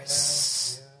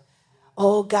numbers.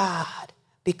 Oh God,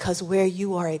 because where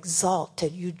you are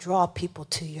exalted, you draw people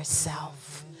to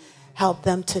yourself. Help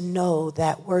them to know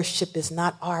that worship is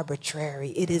not arbitrary.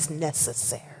 It is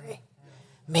necessary.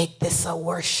 Make this a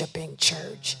worshiping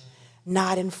church,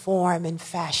 not in form and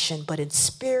fashion, but in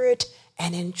spirit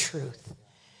and in truth.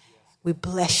 We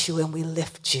bless you and we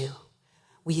lift you.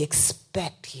 We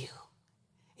expect you.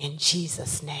 In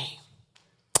Jesus' name.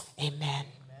 Amen. Amen.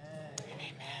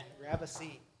 Amen. Grab a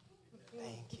seat.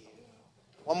 Thank you.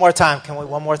 One more time. Can we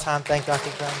one more time thank Dr.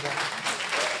 Brenda?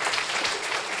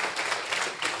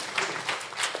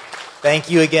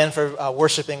 Thank you again for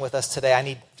worshiping with us today. I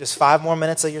need just 5 more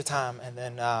minutes of your time, and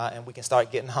then and we can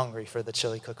start getting hungry for the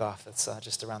chili cook-off that's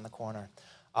just around the corner.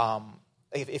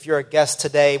 If you're a guest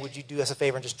today, would you do us a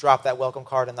favor and just drop that welcome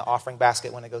card in the offering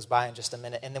basket when it goes by in just a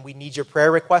minute? And then we need your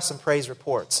prayer requests and praise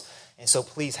reports. And so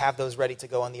please have those ready to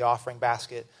go in the offering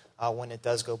basket when it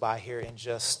does go by here in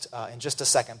just a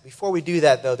second. Before we do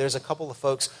that, though, there's a couple of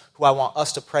folks who I want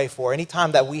us to pray for.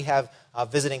 Anytime that we have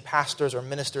visiting pastors or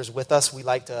ministers with us, we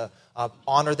like to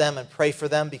honor them and pray for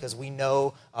them, because we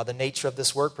know the nature of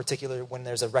this work, particularly when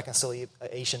there's a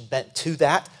reconciliation bent to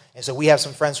that. And so we have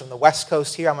some friends from the West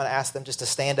Coast here. I'm going to ask them just to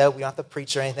stand up. We don't have to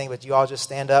preach or anything, but you all just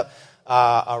stand up.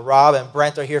 Rob and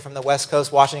Brent are here from the West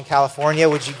Coast, Washington, California.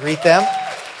 Would you greet them?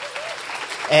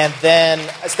 And then,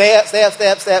 stay up.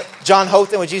 John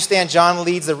Houghton, would you stand? John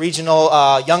leads the regional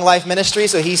Young Life Ministry,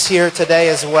 so he's here today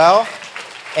as well.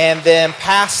 And then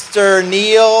Pastor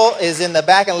Neil is in the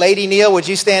back. And Lady Neil, would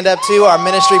you stand up too? Our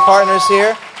ministry partners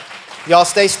here. Y'all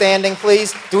stay standing,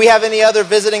 please. Do we have any other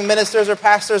visiting ministers or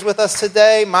pastors with us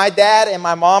today? My dad and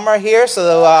my mom are here,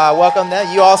 so welcome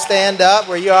them. You all stand up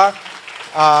where you are.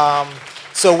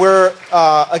 So we're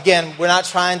not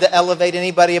trying to elevate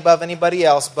anybody above anybody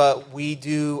else, but we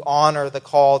do honor the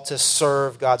call to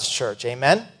serve God's church.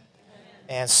 Amen?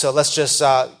 And so let's just,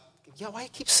 why do you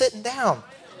keep sitting down?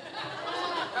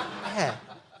 Man.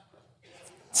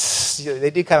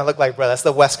 They do kind of look like brother. That's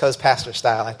the West Coast pastor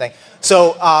style, I think.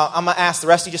 So I'm going to ask the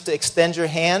rest of you just to extend your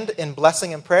hand in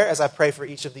blessing and prayer as I pray for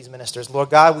each of these ministers. Lord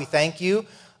God, we thank you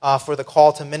for the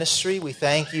call to ministry. We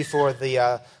thank you for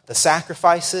the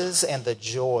sacrifices and the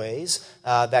joys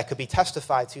that could be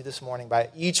testified to this morning by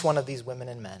each one of these women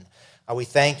and men. We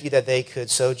thank you that they could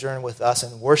sojourn with us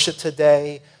in worship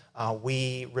today.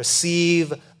 We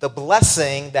receive the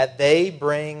blessing that they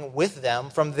bring with them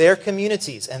from their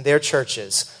communities and their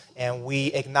churches. And we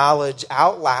acknowledge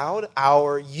out loud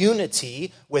our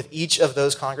unity with each of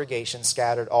those congregations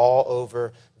scattered all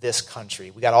over this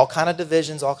country. We got all kind of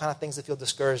divisions, all kind of things to feel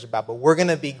discouraged about, but we're going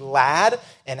to be glad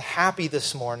and happy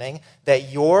this morning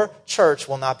that your church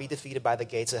will not be defeated by the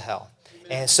gates of hell.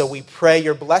 And so we pray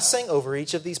your blessing over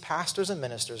each of these pastors and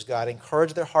ministers, God.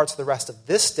 Encourage their hearts the rest of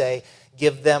this day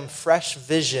Give them fresh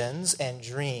visions and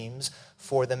dreams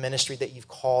for the ministry that you've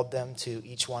called them to,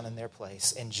 each one in their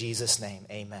place. In Jesus' name,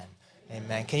 amen.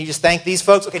 Amen. Can you just thank these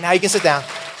folks? Okay, now you can sit down.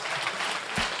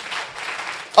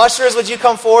 Ushers, would you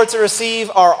come forward to receive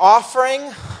our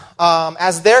offering?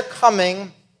 As they're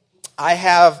coming, I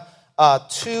have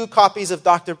 2 copies of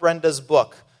Dr. Brenda's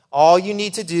book. All you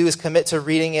need to do is commit to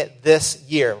reading it this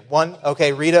year.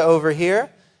 Rita over here,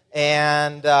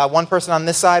 and one person on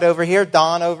this side over here,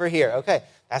 Don over here. Okay,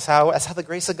 that's how the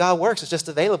grace of God works. It's just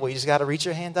available. You just got to reach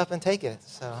your hand up and take it.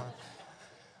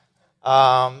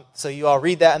 So you all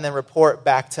read that and then report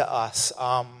back to us.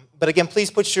 But again, please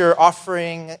put your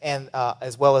offering and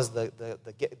as well as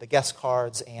the guest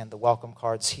cards and the welcome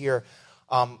cards here.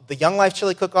 The Young Life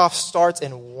Chili Cook-Off starts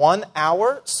in 1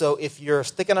 hour, so if you're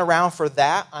sticking around for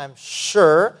that, I'm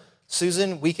sure,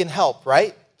 Susan, we can help,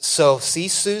 right? So see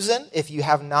Susan. If you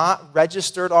have not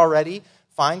registered already,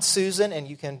 find Susan, and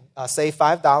you can save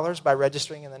 $5 by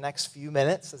registering in the next few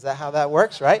minutes. Is that how that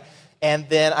works, right? And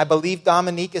then I believe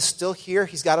Dominique is still here.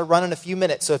 He's got to run in a few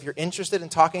minutes. So if you're interested in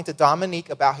talking to Dominique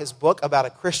about his book, about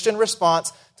a Christian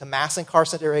response to mass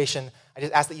incarceration, I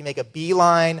just ask that you make a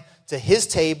beeline to his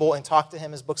table and talk to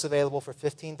him. His book's available for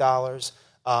 $15.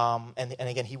 And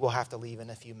again, he will have to leave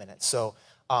in a few minutes. So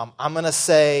I'm going to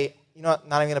say, not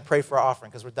even going to pray for our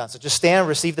offering because we're done. So just stand,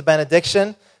 receive the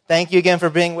benediction. Thank you again for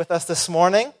being with us this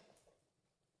morning.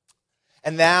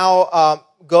 And now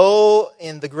go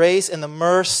in the grace and the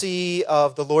mercy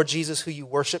of the Lord Jesus who you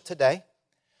worship today.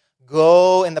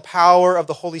 Go in the power of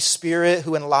the Holy Spirit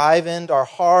who enlivened our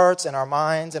hearts and our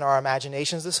minds and our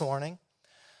imaginations this morning.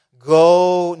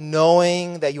 Go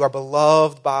knowing that you are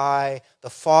beloved by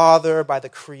the Father, by the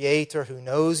Creator who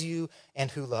knows you and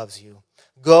who loves you.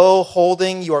 Go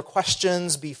holding your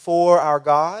questions before our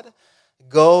God.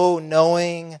 Go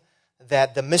knowing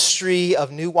that the mystery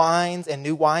of new wines and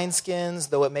new wineskins,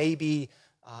 though it may be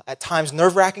at times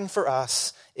nerve-wracking for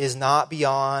us, is not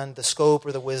beyond the scope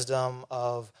or the wisdom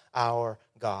of our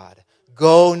God.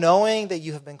 Go knowing that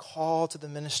you have been called to the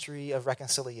ministry of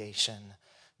reconciliation.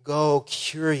 Go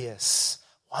curious,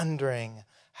 wondering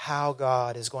how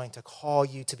God is going to call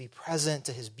you to be present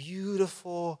to his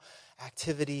beautiful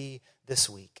activity this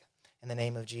week. In the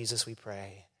name of Jesus we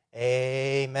pray.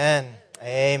 Amen.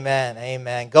 Amen.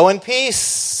 Amen. Go in peace.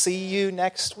 See you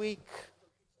next week.